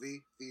 the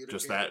movie Theater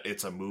Just Camp? that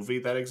it's a movie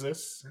that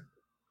exists?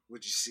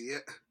 Would you see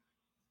it?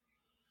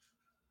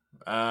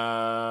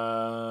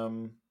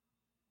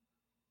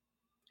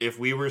 If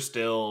we were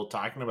still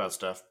talking about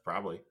stuff,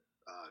 probably.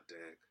 Oh,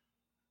 dang.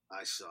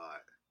 I saw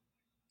it.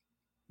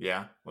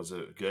 Yeah? Was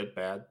it good,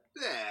 bad?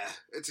 Yeah,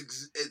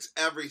 it's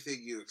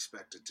everything you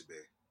expect it to be.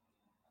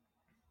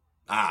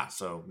 Ah,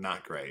 so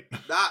not great.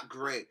 Not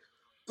great.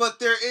 But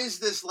there is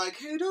this like,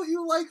 hey, don't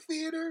you like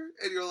theater?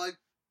 And you're like,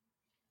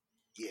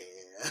 yeah.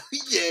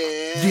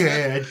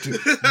 Yeah,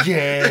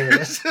 yeah.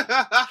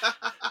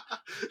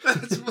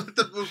 That's what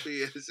the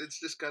movie is. It's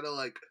just kind of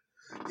like,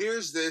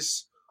 here's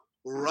this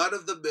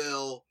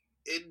run-of-the-mill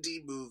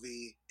indie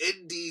movie,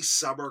 indie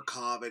summer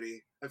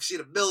comedy. I've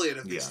seen a million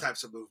of these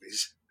types of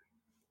movies.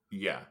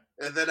 Yeah.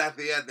 And then at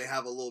the end, they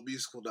have a little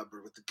musical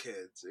number with the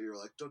kids. And you're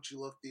like, don't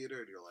you love theater?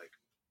 And you're like,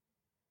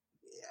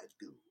 yeah,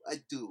 I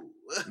do.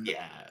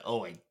 Yeah,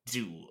 oh, I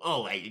do.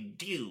 Oh, I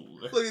do.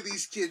 Look at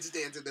these kids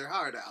dancing their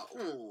heart out.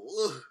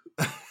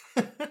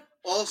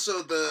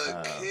 Also,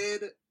 the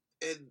kid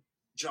in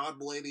John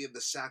Mulaney and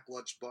the Sack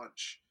Lunch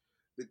Bunch,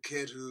 the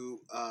kid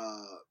who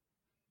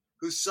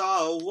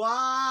saw a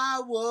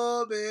wild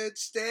woman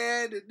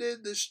standing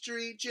in the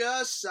street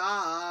just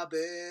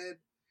sobbing,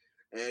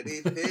 and he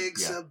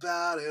thinks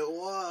about it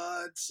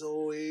once a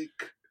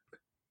week.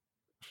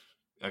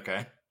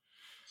 Okay.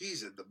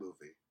 He's in the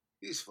movie.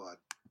 He's fun.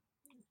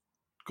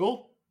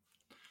 Cool.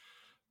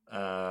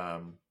 Yeah,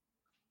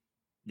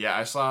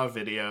 I saw a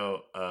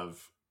video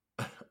of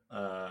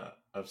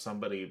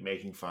somebody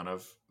making fun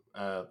of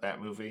that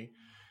movie,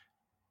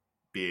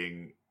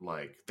 being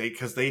like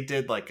because they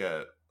did like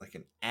an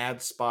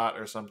ad spot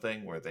or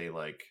something where they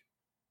like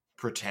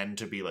pretend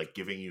to be like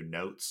giving you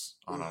notes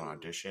on an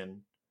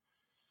audition,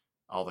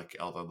 all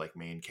the like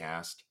main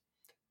cast,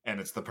 and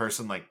it's the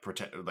person like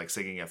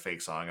singing a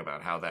fake song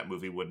about how that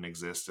movie wouldn't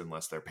exist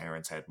unless their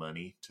parents had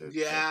money to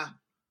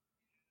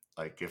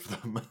like give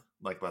them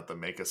like let them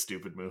make a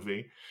stupid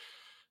movie.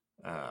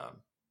 I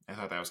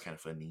thought that was kind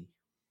of funny.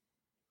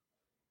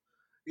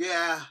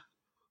 Yeah.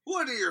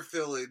 What are your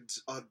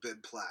feelings on Ben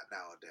Platt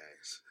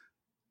nowadays?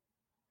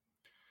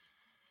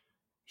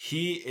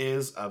 He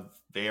is a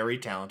very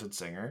talented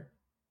singer.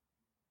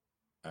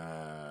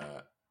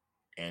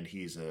 And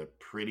he's a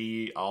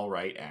pretty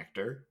all-right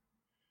actor.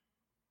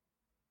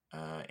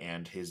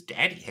 And his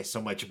daddy has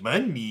so much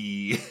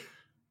money.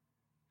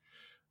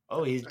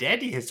 Oh, his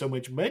daddy has so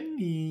much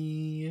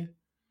money.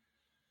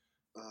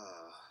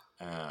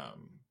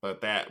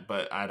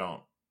 But I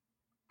don't.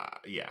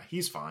 Yeah,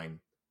 he's fine.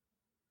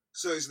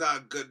 So he's not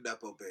a good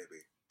nepo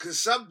baby. Because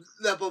some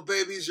nepo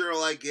babies, you're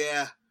like,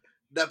 yeah,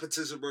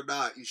 nepotism or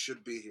not, you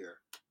should be here.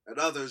 And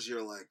others,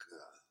 you're like,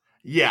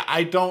 yeah,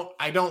 I don't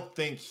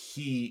think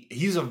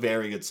he's a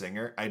very good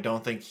singer. I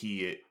don't think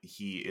he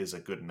is a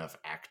good enough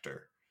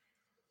actor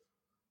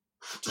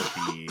to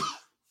be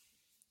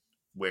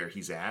where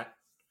he's at.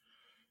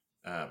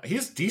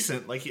 He's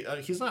decent. Like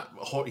he's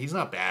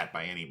not bad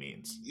by any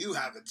means. You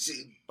haven't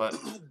seen but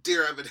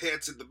Dear Evan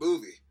Hansen the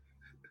movie.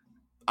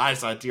 I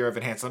saw Dear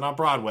Evan Hansen on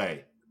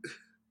Broadway.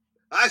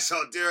 I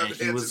saw Dear Evan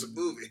Hansen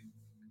the movie,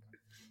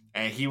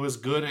 and he was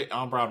good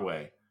on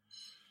Broadway.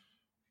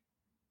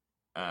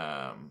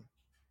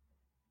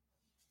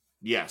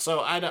 Yeah.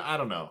 So I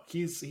don't know.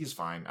 He's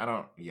fine. I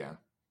don't. Yeah.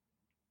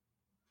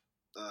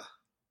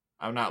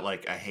 I'm not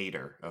like a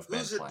hater of Ben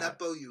Platt. Who's a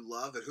nepo you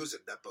love and who's a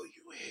nepo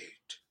you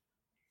hate?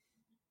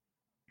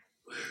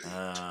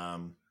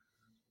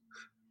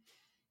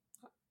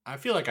 I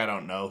feel like I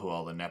don't know who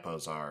all the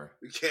nepos are.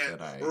 You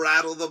can't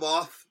rattle them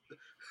off.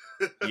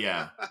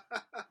 Yeah.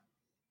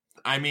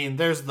 I mean,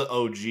 there's the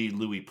OG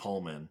Louis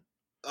Pullman.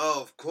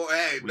 Oh, of course.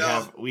 Hey,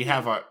 we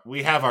have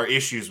our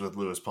issues with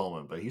Louis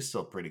Pullman, but he's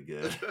still pretty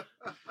good.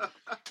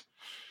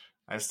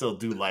 I still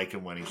do like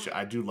him when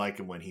I do like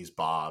him when he's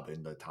Bob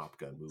in the Top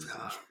Gun movie.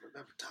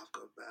 Remember Top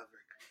Gun Maverick?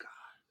 God.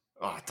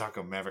 Oh, Top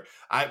Gun Maverick.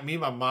 Me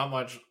and my mom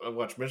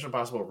watched Mission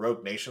Impossible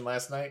Rogue Nation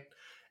last night,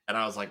 and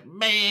I was like,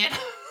 man,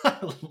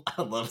 I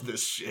love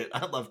this shit.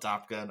 I love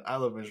Top Gun. I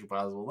love Mission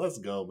Impossible. Let's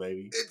go,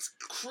 baby. It's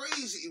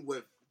crazy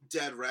with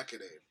Dead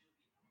Reckoning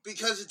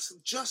because it's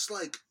just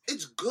like,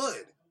 it's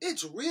good.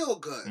 It's real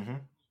good. Mm-hmm.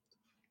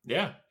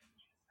 Yeah.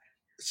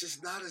 It's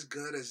just not as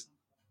good as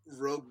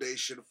Rogue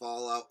Nation,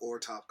 Fallout, or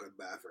Top Gun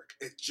Maverick.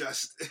 It's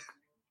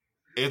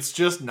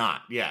just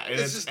not. Yeah. And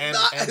it's just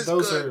not and as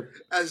those good are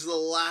as the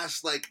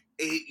last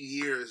 8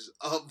 years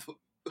of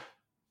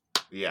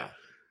yeah.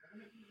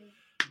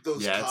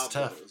 those Yeah, combos. it's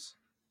tough.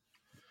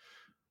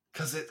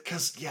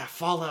 Cause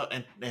Fallout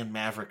and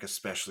Maverick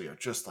especially are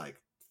just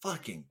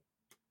fucking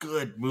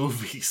good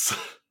movies.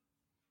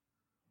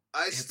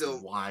 It's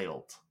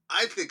wild.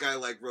 I think I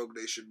like Rogue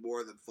Nation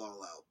more than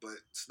Fallout, but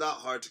it's not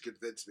hard to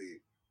convince me.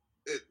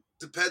 It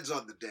depends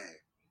on the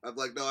day. I'm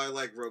like, no, I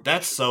like Rogue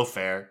That's Nation. so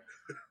fair.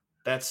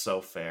 That's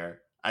so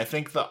fair. I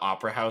think the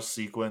Opera House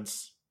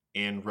sequence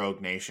in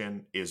Rogue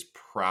Nation is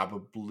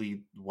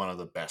probably one of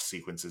the best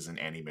sequences in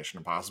any Mission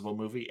Impossible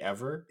movie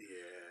ever. Yeah.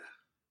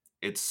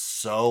 It's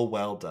so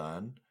well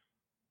done.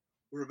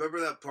 Remember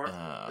that part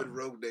in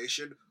Rogue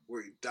Nation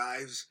where he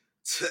dives,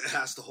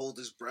 has to hold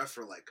his breath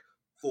for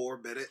 4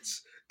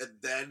 minutes, and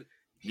then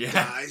he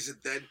dies, and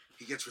then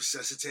he gets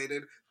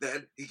resuscitated,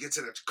 then he gets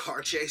in a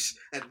car chase,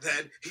 and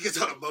then he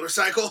gets on a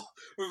motorcycle?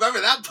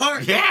 Remember that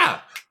part?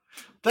 Yeah!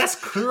 That's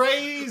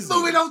crazy! The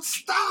movie don't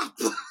stop!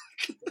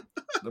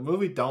 The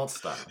movie don't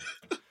stop.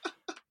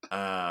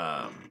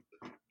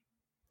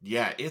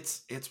 Yeah,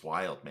 it's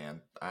wild,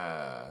 man.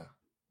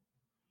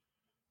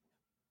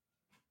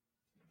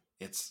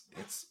 It's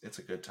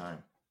a good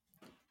time.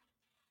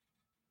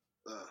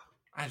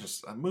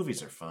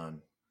 Movies are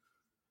fun.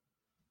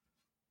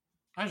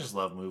 I just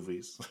love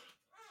movies.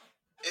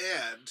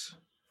 And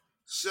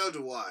so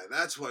do I.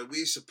 That's why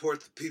we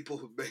support the people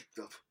who make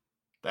them.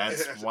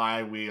 That's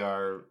why we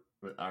are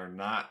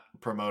not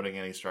promoting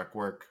any struck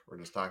work. We're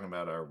just talking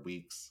about our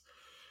weeks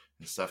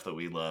and stuff that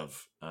we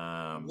love.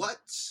 Any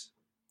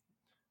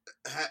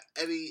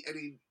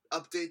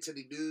updates,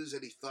 any news,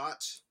 any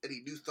thoughts,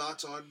 any new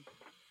thoughts on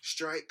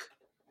strike?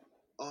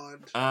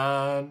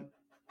 Not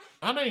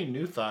any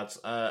new thoughts.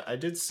 I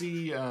did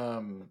see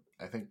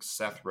I think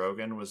Seth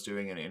Rogen was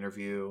doing an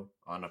interview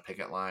on a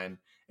picket line,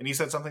 and he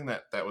said something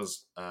that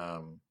was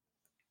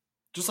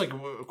just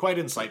quite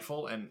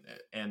insightful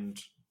and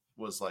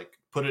was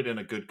put it in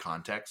a good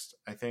context,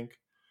 I think,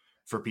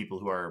 for people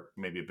who are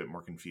maybe a bit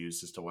more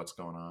confused as to what's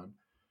going on,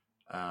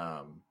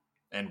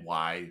 and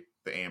why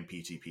the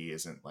AMPTP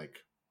isn't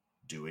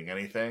doing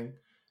anything.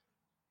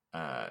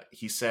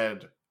 He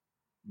said,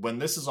 when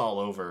this is all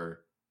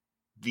over,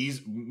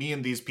 me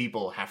and these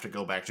people have to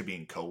go back to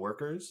being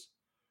coworkers,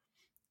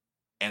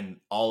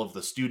 and all of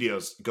the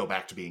studios go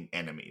back to being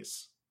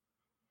enemies.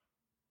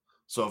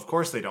 So of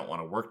course they don't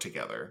want to work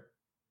together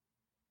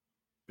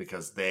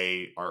because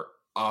they are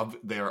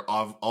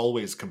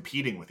always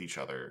competing with each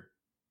other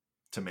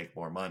to make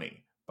more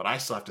money. But I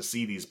still have to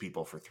see these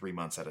people for 3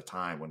 months at a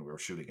time when we were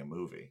shooting a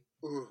movie.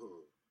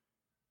 Ooh.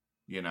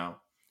 You know?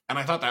 And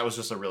I thought that was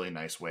just a really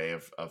nice way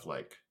of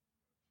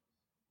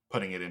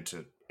putting it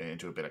into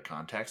a bit of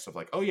context of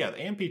oh yeah, the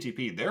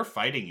AMPTP, they're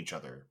fighting each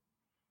other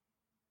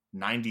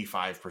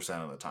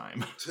 95% of the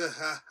time.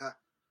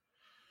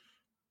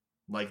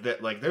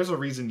 There's a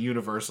reason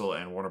Universal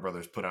and Warner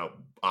Brothers put out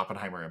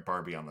Oppenheimer and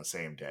Barbie on the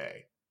same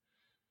day.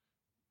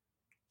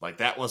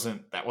 That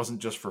wasn't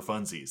just for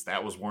funsies.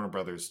 That was Warner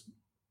Brothers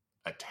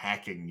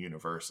attacking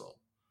Universal.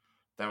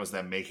 That was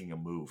them making a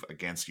move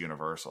against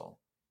Universal.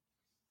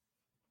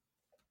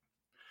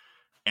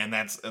 And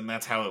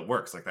that's how it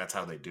works. That's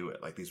how they do it.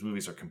 These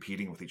movies are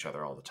competing with each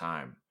other all the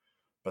time,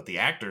 but the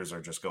actors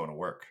are just going to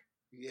work.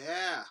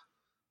 Yeah.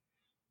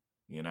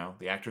 You know,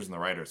 the actors and the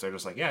writers, they're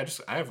just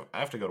I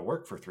have to go to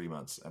work for 3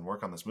 months and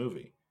work on this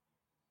movie.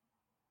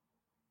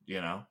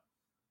 You know,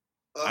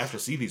 I have to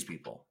see these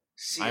people.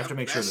 I have to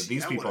make sure that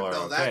these people are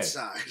okay. That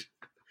side.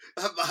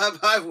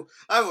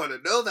 I want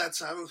to know that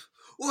side.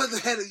 What did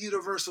the head of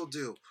Universal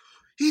do?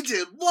 He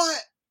did what?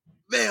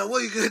 Man,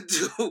 what are you going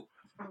to do?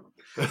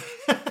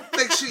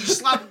 Make sure you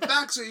slap him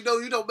back so you know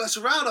you don't mess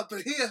around up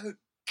in here.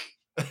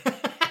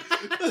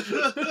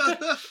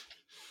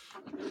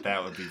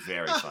 That would be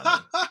very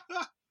funny.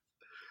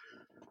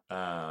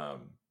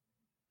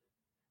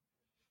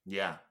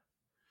 Yeah.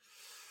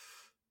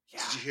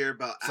 Did you hear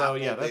about Apple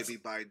maybe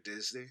buying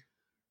Disney?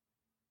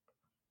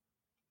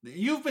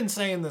 You've been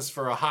saying this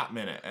for a hot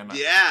minute, and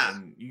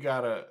you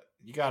gotta.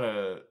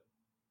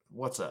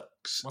 What's up?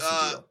 What's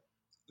the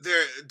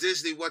deal?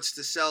 Disney wants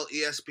to sell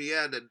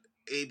ESPN and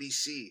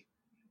ABC.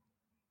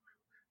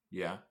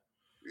 Yeah.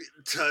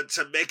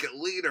 To make it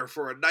leaner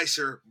for a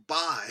nicer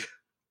buy.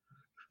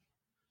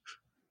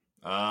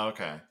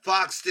 Okay.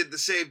 Fox did the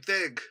same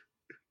thing.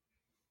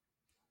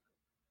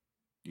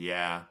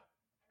 Yeah.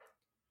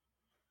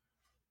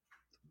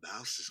 The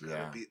mouse is going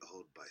to be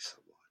owned by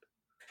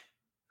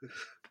someone.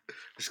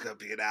 There's going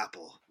to be an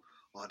apple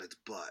on its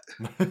butt.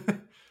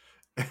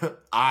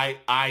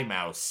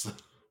 iMouse.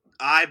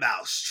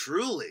 iMouse,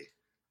 truly.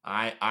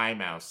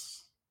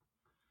 iMouse.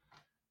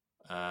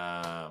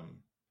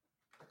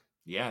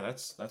 Yeah,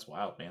 that's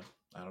wild, man.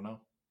 I don't know.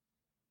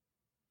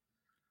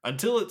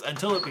 Until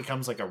it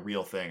becomes a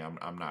real thing,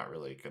 I'm not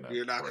really gonna.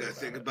 You're not gonna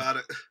think about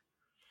it.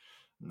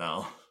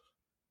 No.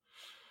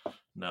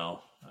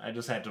 I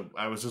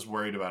was just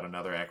worried about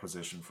another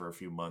acquisition for a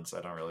few months. I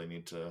don't really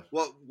need to.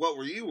 What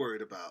were you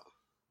worried about?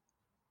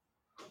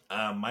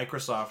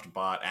 Microsoft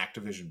bought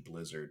Activision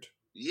Blizzard.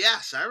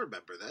 Yes, I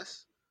remember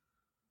this.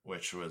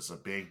 Which was a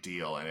big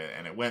deal,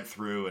 and it went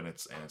through, and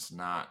it's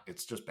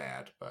just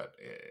bad, but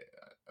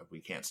we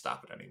can't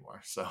stop it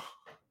anymore. So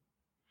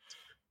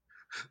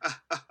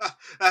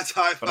that's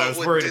how I felt. But I was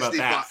when worried Disney about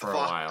that bought for a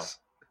Fox. while.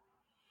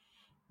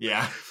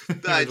 Yeah,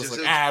 I just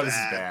just like this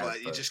is bad,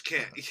 but you just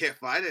can't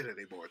fight it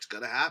anymore. It's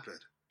gonna happen.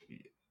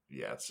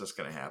 Yeah, it's just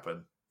gonna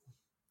happen.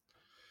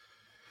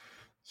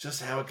 It's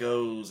just how it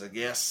goes, I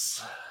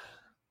guess.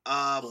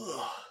 Yeah,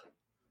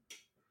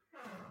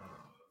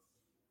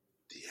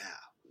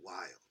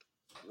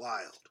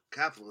 wild.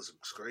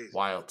 Capitalism's crazy.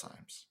 Wild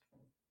times.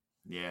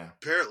 Yeah.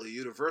 Apparently,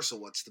 Universal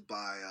wants to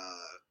buy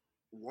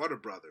Warner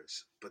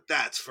Brothers, but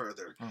that's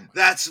further. Oh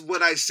that's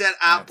when I said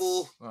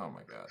Apple. Oh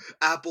my god.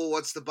 Apple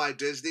wants to buy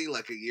Disney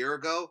like a year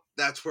ago.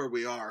 That's where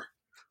we are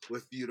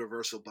with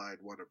Universal buying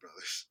Warner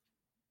Brothers.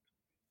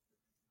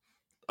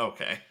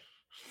 Okay.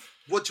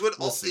 Which would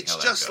we'll see it's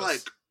just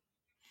like,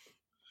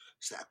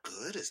 is that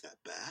good? Is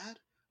that bad?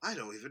 I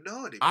don't even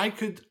know anymore.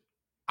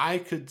 I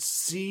could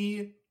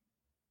see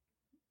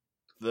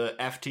the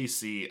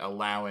FTC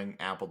allowing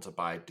Apple to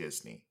buy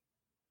Disney.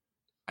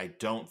 I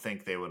don't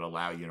think they would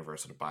allow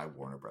Universal to buy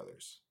Warner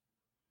Brothers.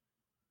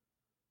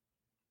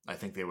 I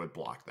think they would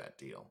block that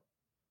deal.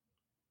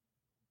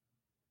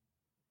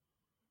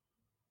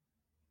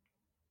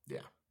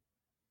 Yeah.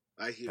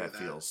 I hear that.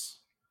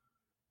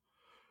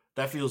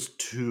 That feels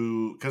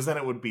too... Because then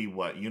it would be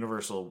what?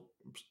 Universal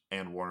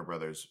and Warner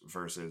Brothers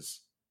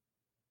versus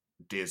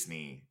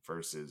Disney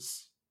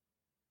versus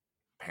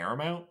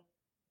Paramount?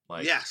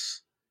 Like,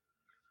 yes.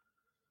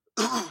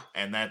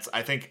 And that's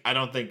I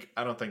don't think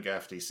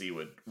FTC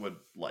would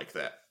like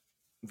that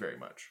very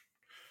much.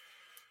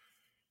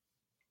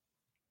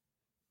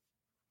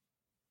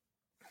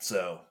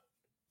 So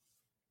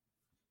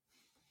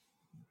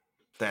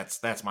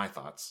that's my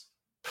thoughts.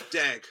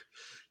 Dang.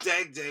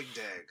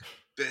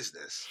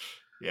 Business.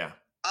 Yeah.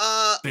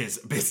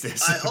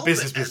 Business. I hope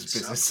business.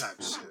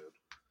 Sometime soon.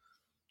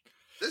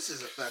 This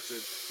is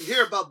effective. You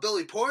hear about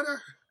Billy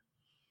Porter?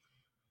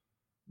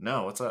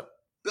 No, what's up?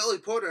 Billy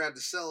Porter had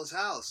to sell his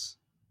house.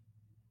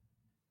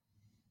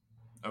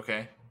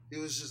 Okay. He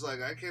was just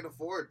like, I can't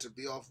afford to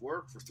be off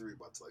work for 3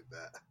 months like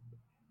that.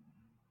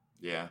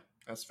 Yeah,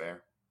 that's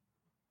fair.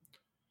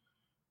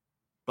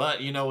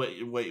 But you know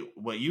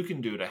what you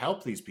can do to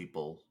help these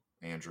people,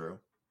 Andrew?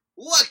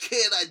 What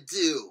can I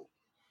do?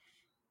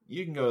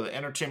 You can go to the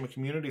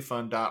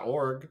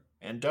entertainmentcommunityfund.org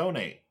and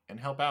donate and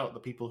help out the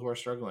people who are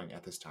struggling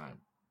at this time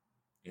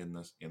in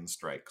the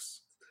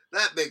strikes.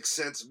 That makes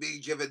sense.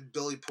 Me giving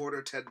Billy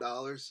Porter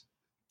 $10.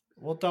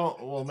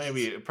 Well,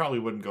 maybe it probably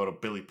wouldn't go to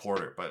Billy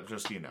Porter, but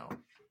just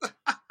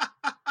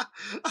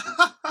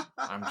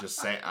I'm just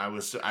saying. I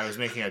was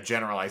making a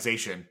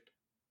generalization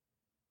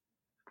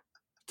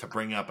to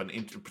bring up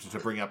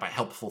a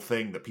helpful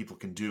thing that people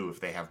can do if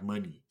they have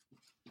money.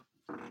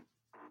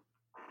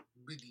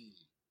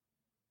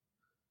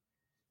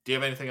 Do you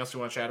have anything else you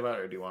want to chat about,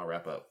 or do you want to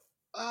wrap up?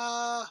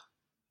 I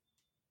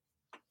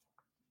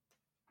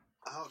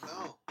don't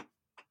know.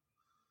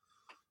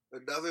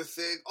 Another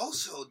thing,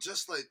 also,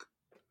 just like,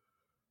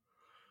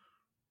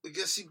 we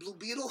gonna see Blue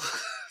Beetle?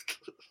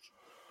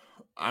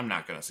 I'm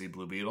not gonna see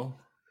Blue Beetle.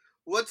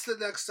 What's the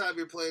next time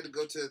you're planning to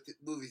go to a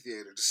movie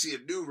theater to see a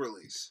new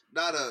release,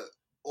 not a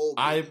old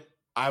movie?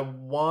 I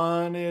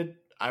wanted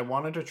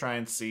to try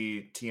and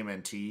see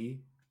TMNT.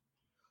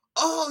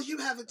 Oh, you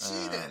haven't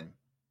seen it?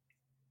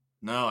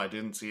 No, I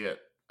didn't see it.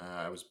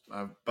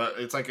 But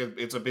it's like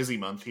it's a busy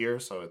month here,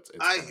 so it's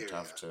kind of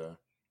tough to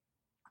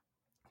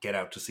get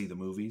out to see the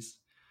movies.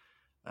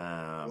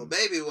 Well,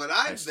 maybe when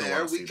I'm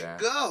there, we can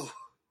go.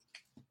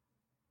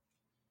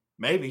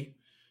 Maybe.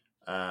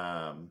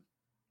 Yeah.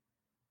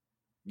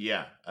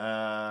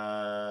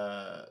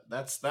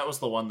 That was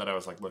the one that I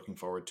was like looking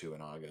forward to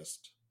in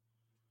August.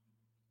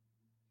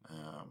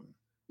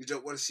 You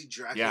don't want to see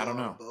Dracula yeah, I don't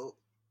know. on a boat?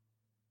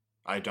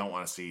 I do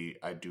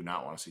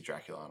not want to see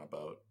Dracula on a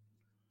boat.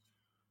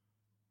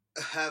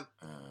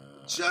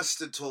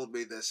 Justin told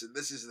me this, and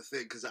this is the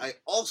thing, because I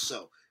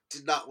also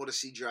did not want to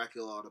see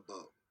Dracula on a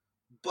boat.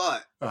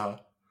 But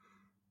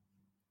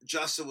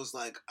Justin was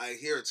like, I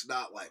hear it's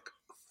not like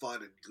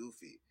fun and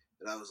goofy.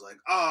 And I was like,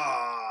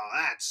 oh,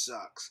 that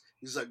sucks.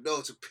 He's like, no,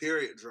 it's a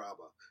period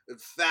drama. In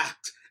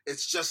fact,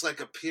 it's just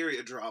like a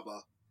period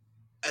drama.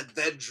 And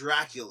then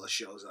Dracula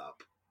shows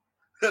up.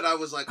 And I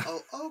was like,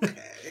 oh,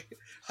 okay.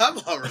 I'm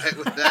all right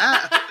with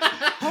that.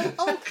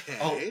 Oh,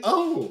 okay.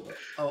 Oh,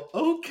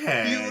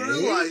 okay. You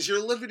realize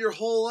you're living your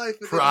whole life.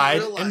 And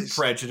Pride and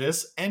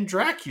Prejudice and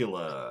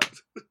Dracula.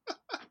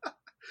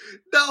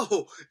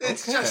 No,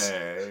 it's just...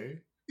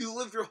 You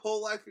live your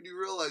whole life and you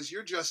realize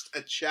you're just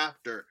a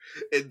chapter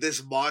in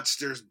this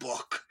monster's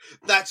book.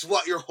 That's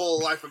what your whole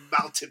life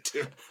amounted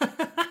to.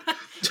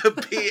 To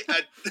be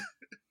a...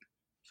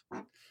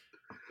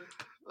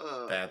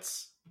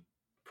 That's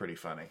pretty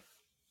funny.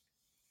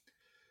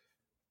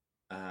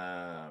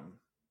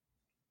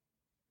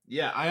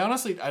 Yeah, I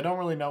don't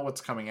really know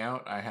what's coming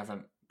out. I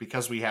haven't,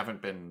 because we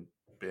haven't been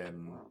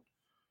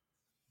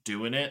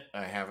doing it.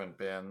 I haven't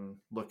been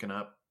looking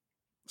up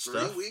 3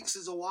 stuff. weeks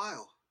is a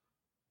while.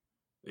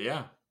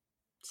 Yeah.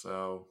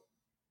 So,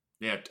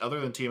 yeah, other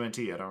than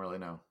TMNT, I don't really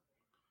know.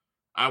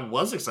 I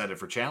was excited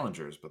for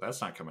Challengers, but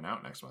that's not coming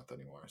out next month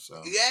anymore.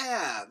 So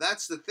Yeah,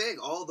 that's the thing.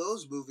 All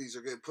those movies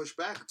are getting pushed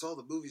back. It's all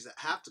the movies that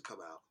have to come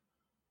out.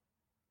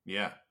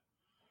 yeah.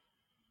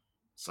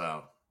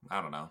 So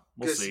I don't know.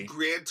 We'll see.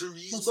 Gran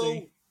Turismo. We'll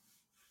see.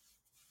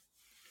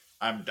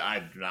 I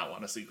do not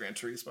want to see Gran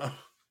Turismo.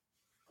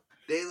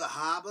 De La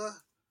Habra.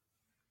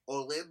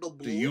 Orlando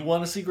Bloom. Do you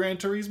want to see Gran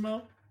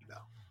Turismo? No.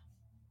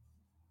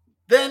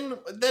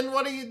 Then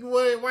what are you?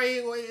 What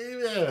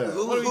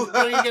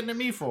are you getting to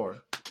me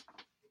for?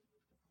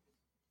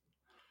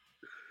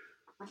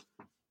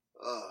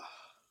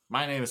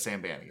 My name is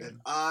Sam Bannigan.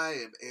 And I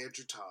am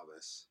Andrew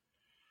Thomas.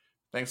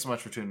 Thanks so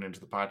much for tuning into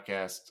the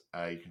podcast.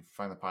 You can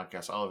find the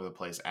podcast all over the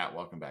place at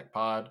Welcome Back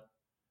Pod.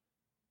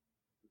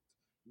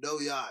 No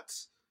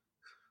yachts.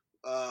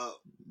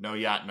 No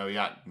yacht.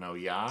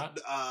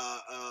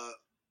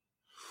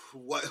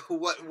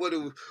 What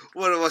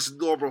do us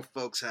normal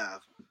folks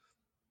have?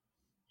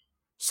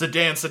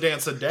 Sedan. Sedan.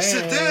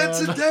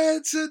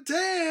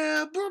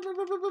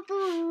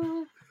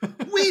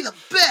 We the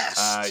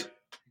best.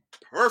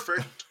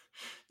 Perfect.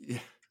 Yeah.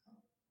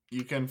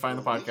 You can find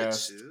the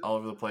podcast all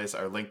over the place.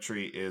 Our link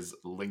tree is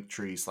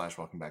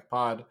linktree/Welcome Back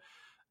Pod.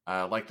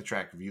 Like the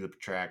track, review the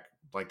track,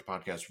 like the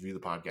podcast, review the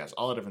podcast,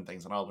 all the different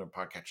things and all the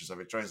different podcatchers of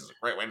your choice is a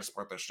great way to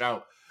support the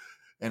show.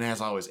 And as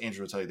always,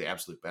 Andrew will tell you the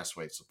absolute best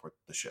way to support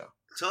the show.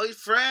 Tell your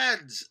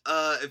friends.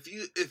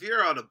 If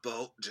you're on a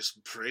boat,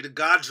 just pray to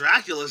God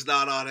Dracula's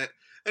not on it,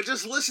 and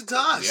just listen to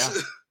us.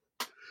 Yeah.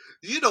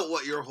 You don't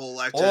want your whole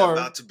lifetime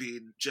about to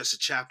be just a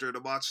chapter in a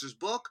monster's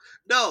book.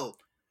 No.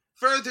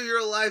 Further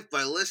your life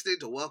by listening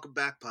to Welcome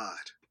Back Pod.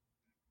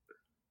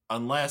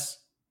 Unless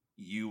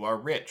you are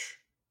rich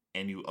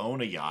and you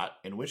own a yacht,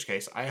 in which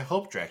case I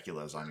hope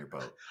Dracula's on your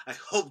boat. I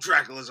hope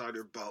Dracula's on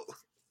your boat.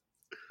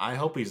 I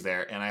hope he's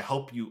there, and I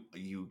hope you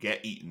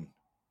get eaten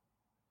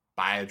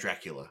by a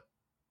Dracula.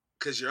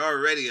 Because you're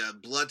already a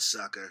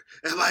bloodsucker.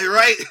 Am I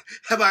right?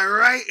 Am I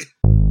right?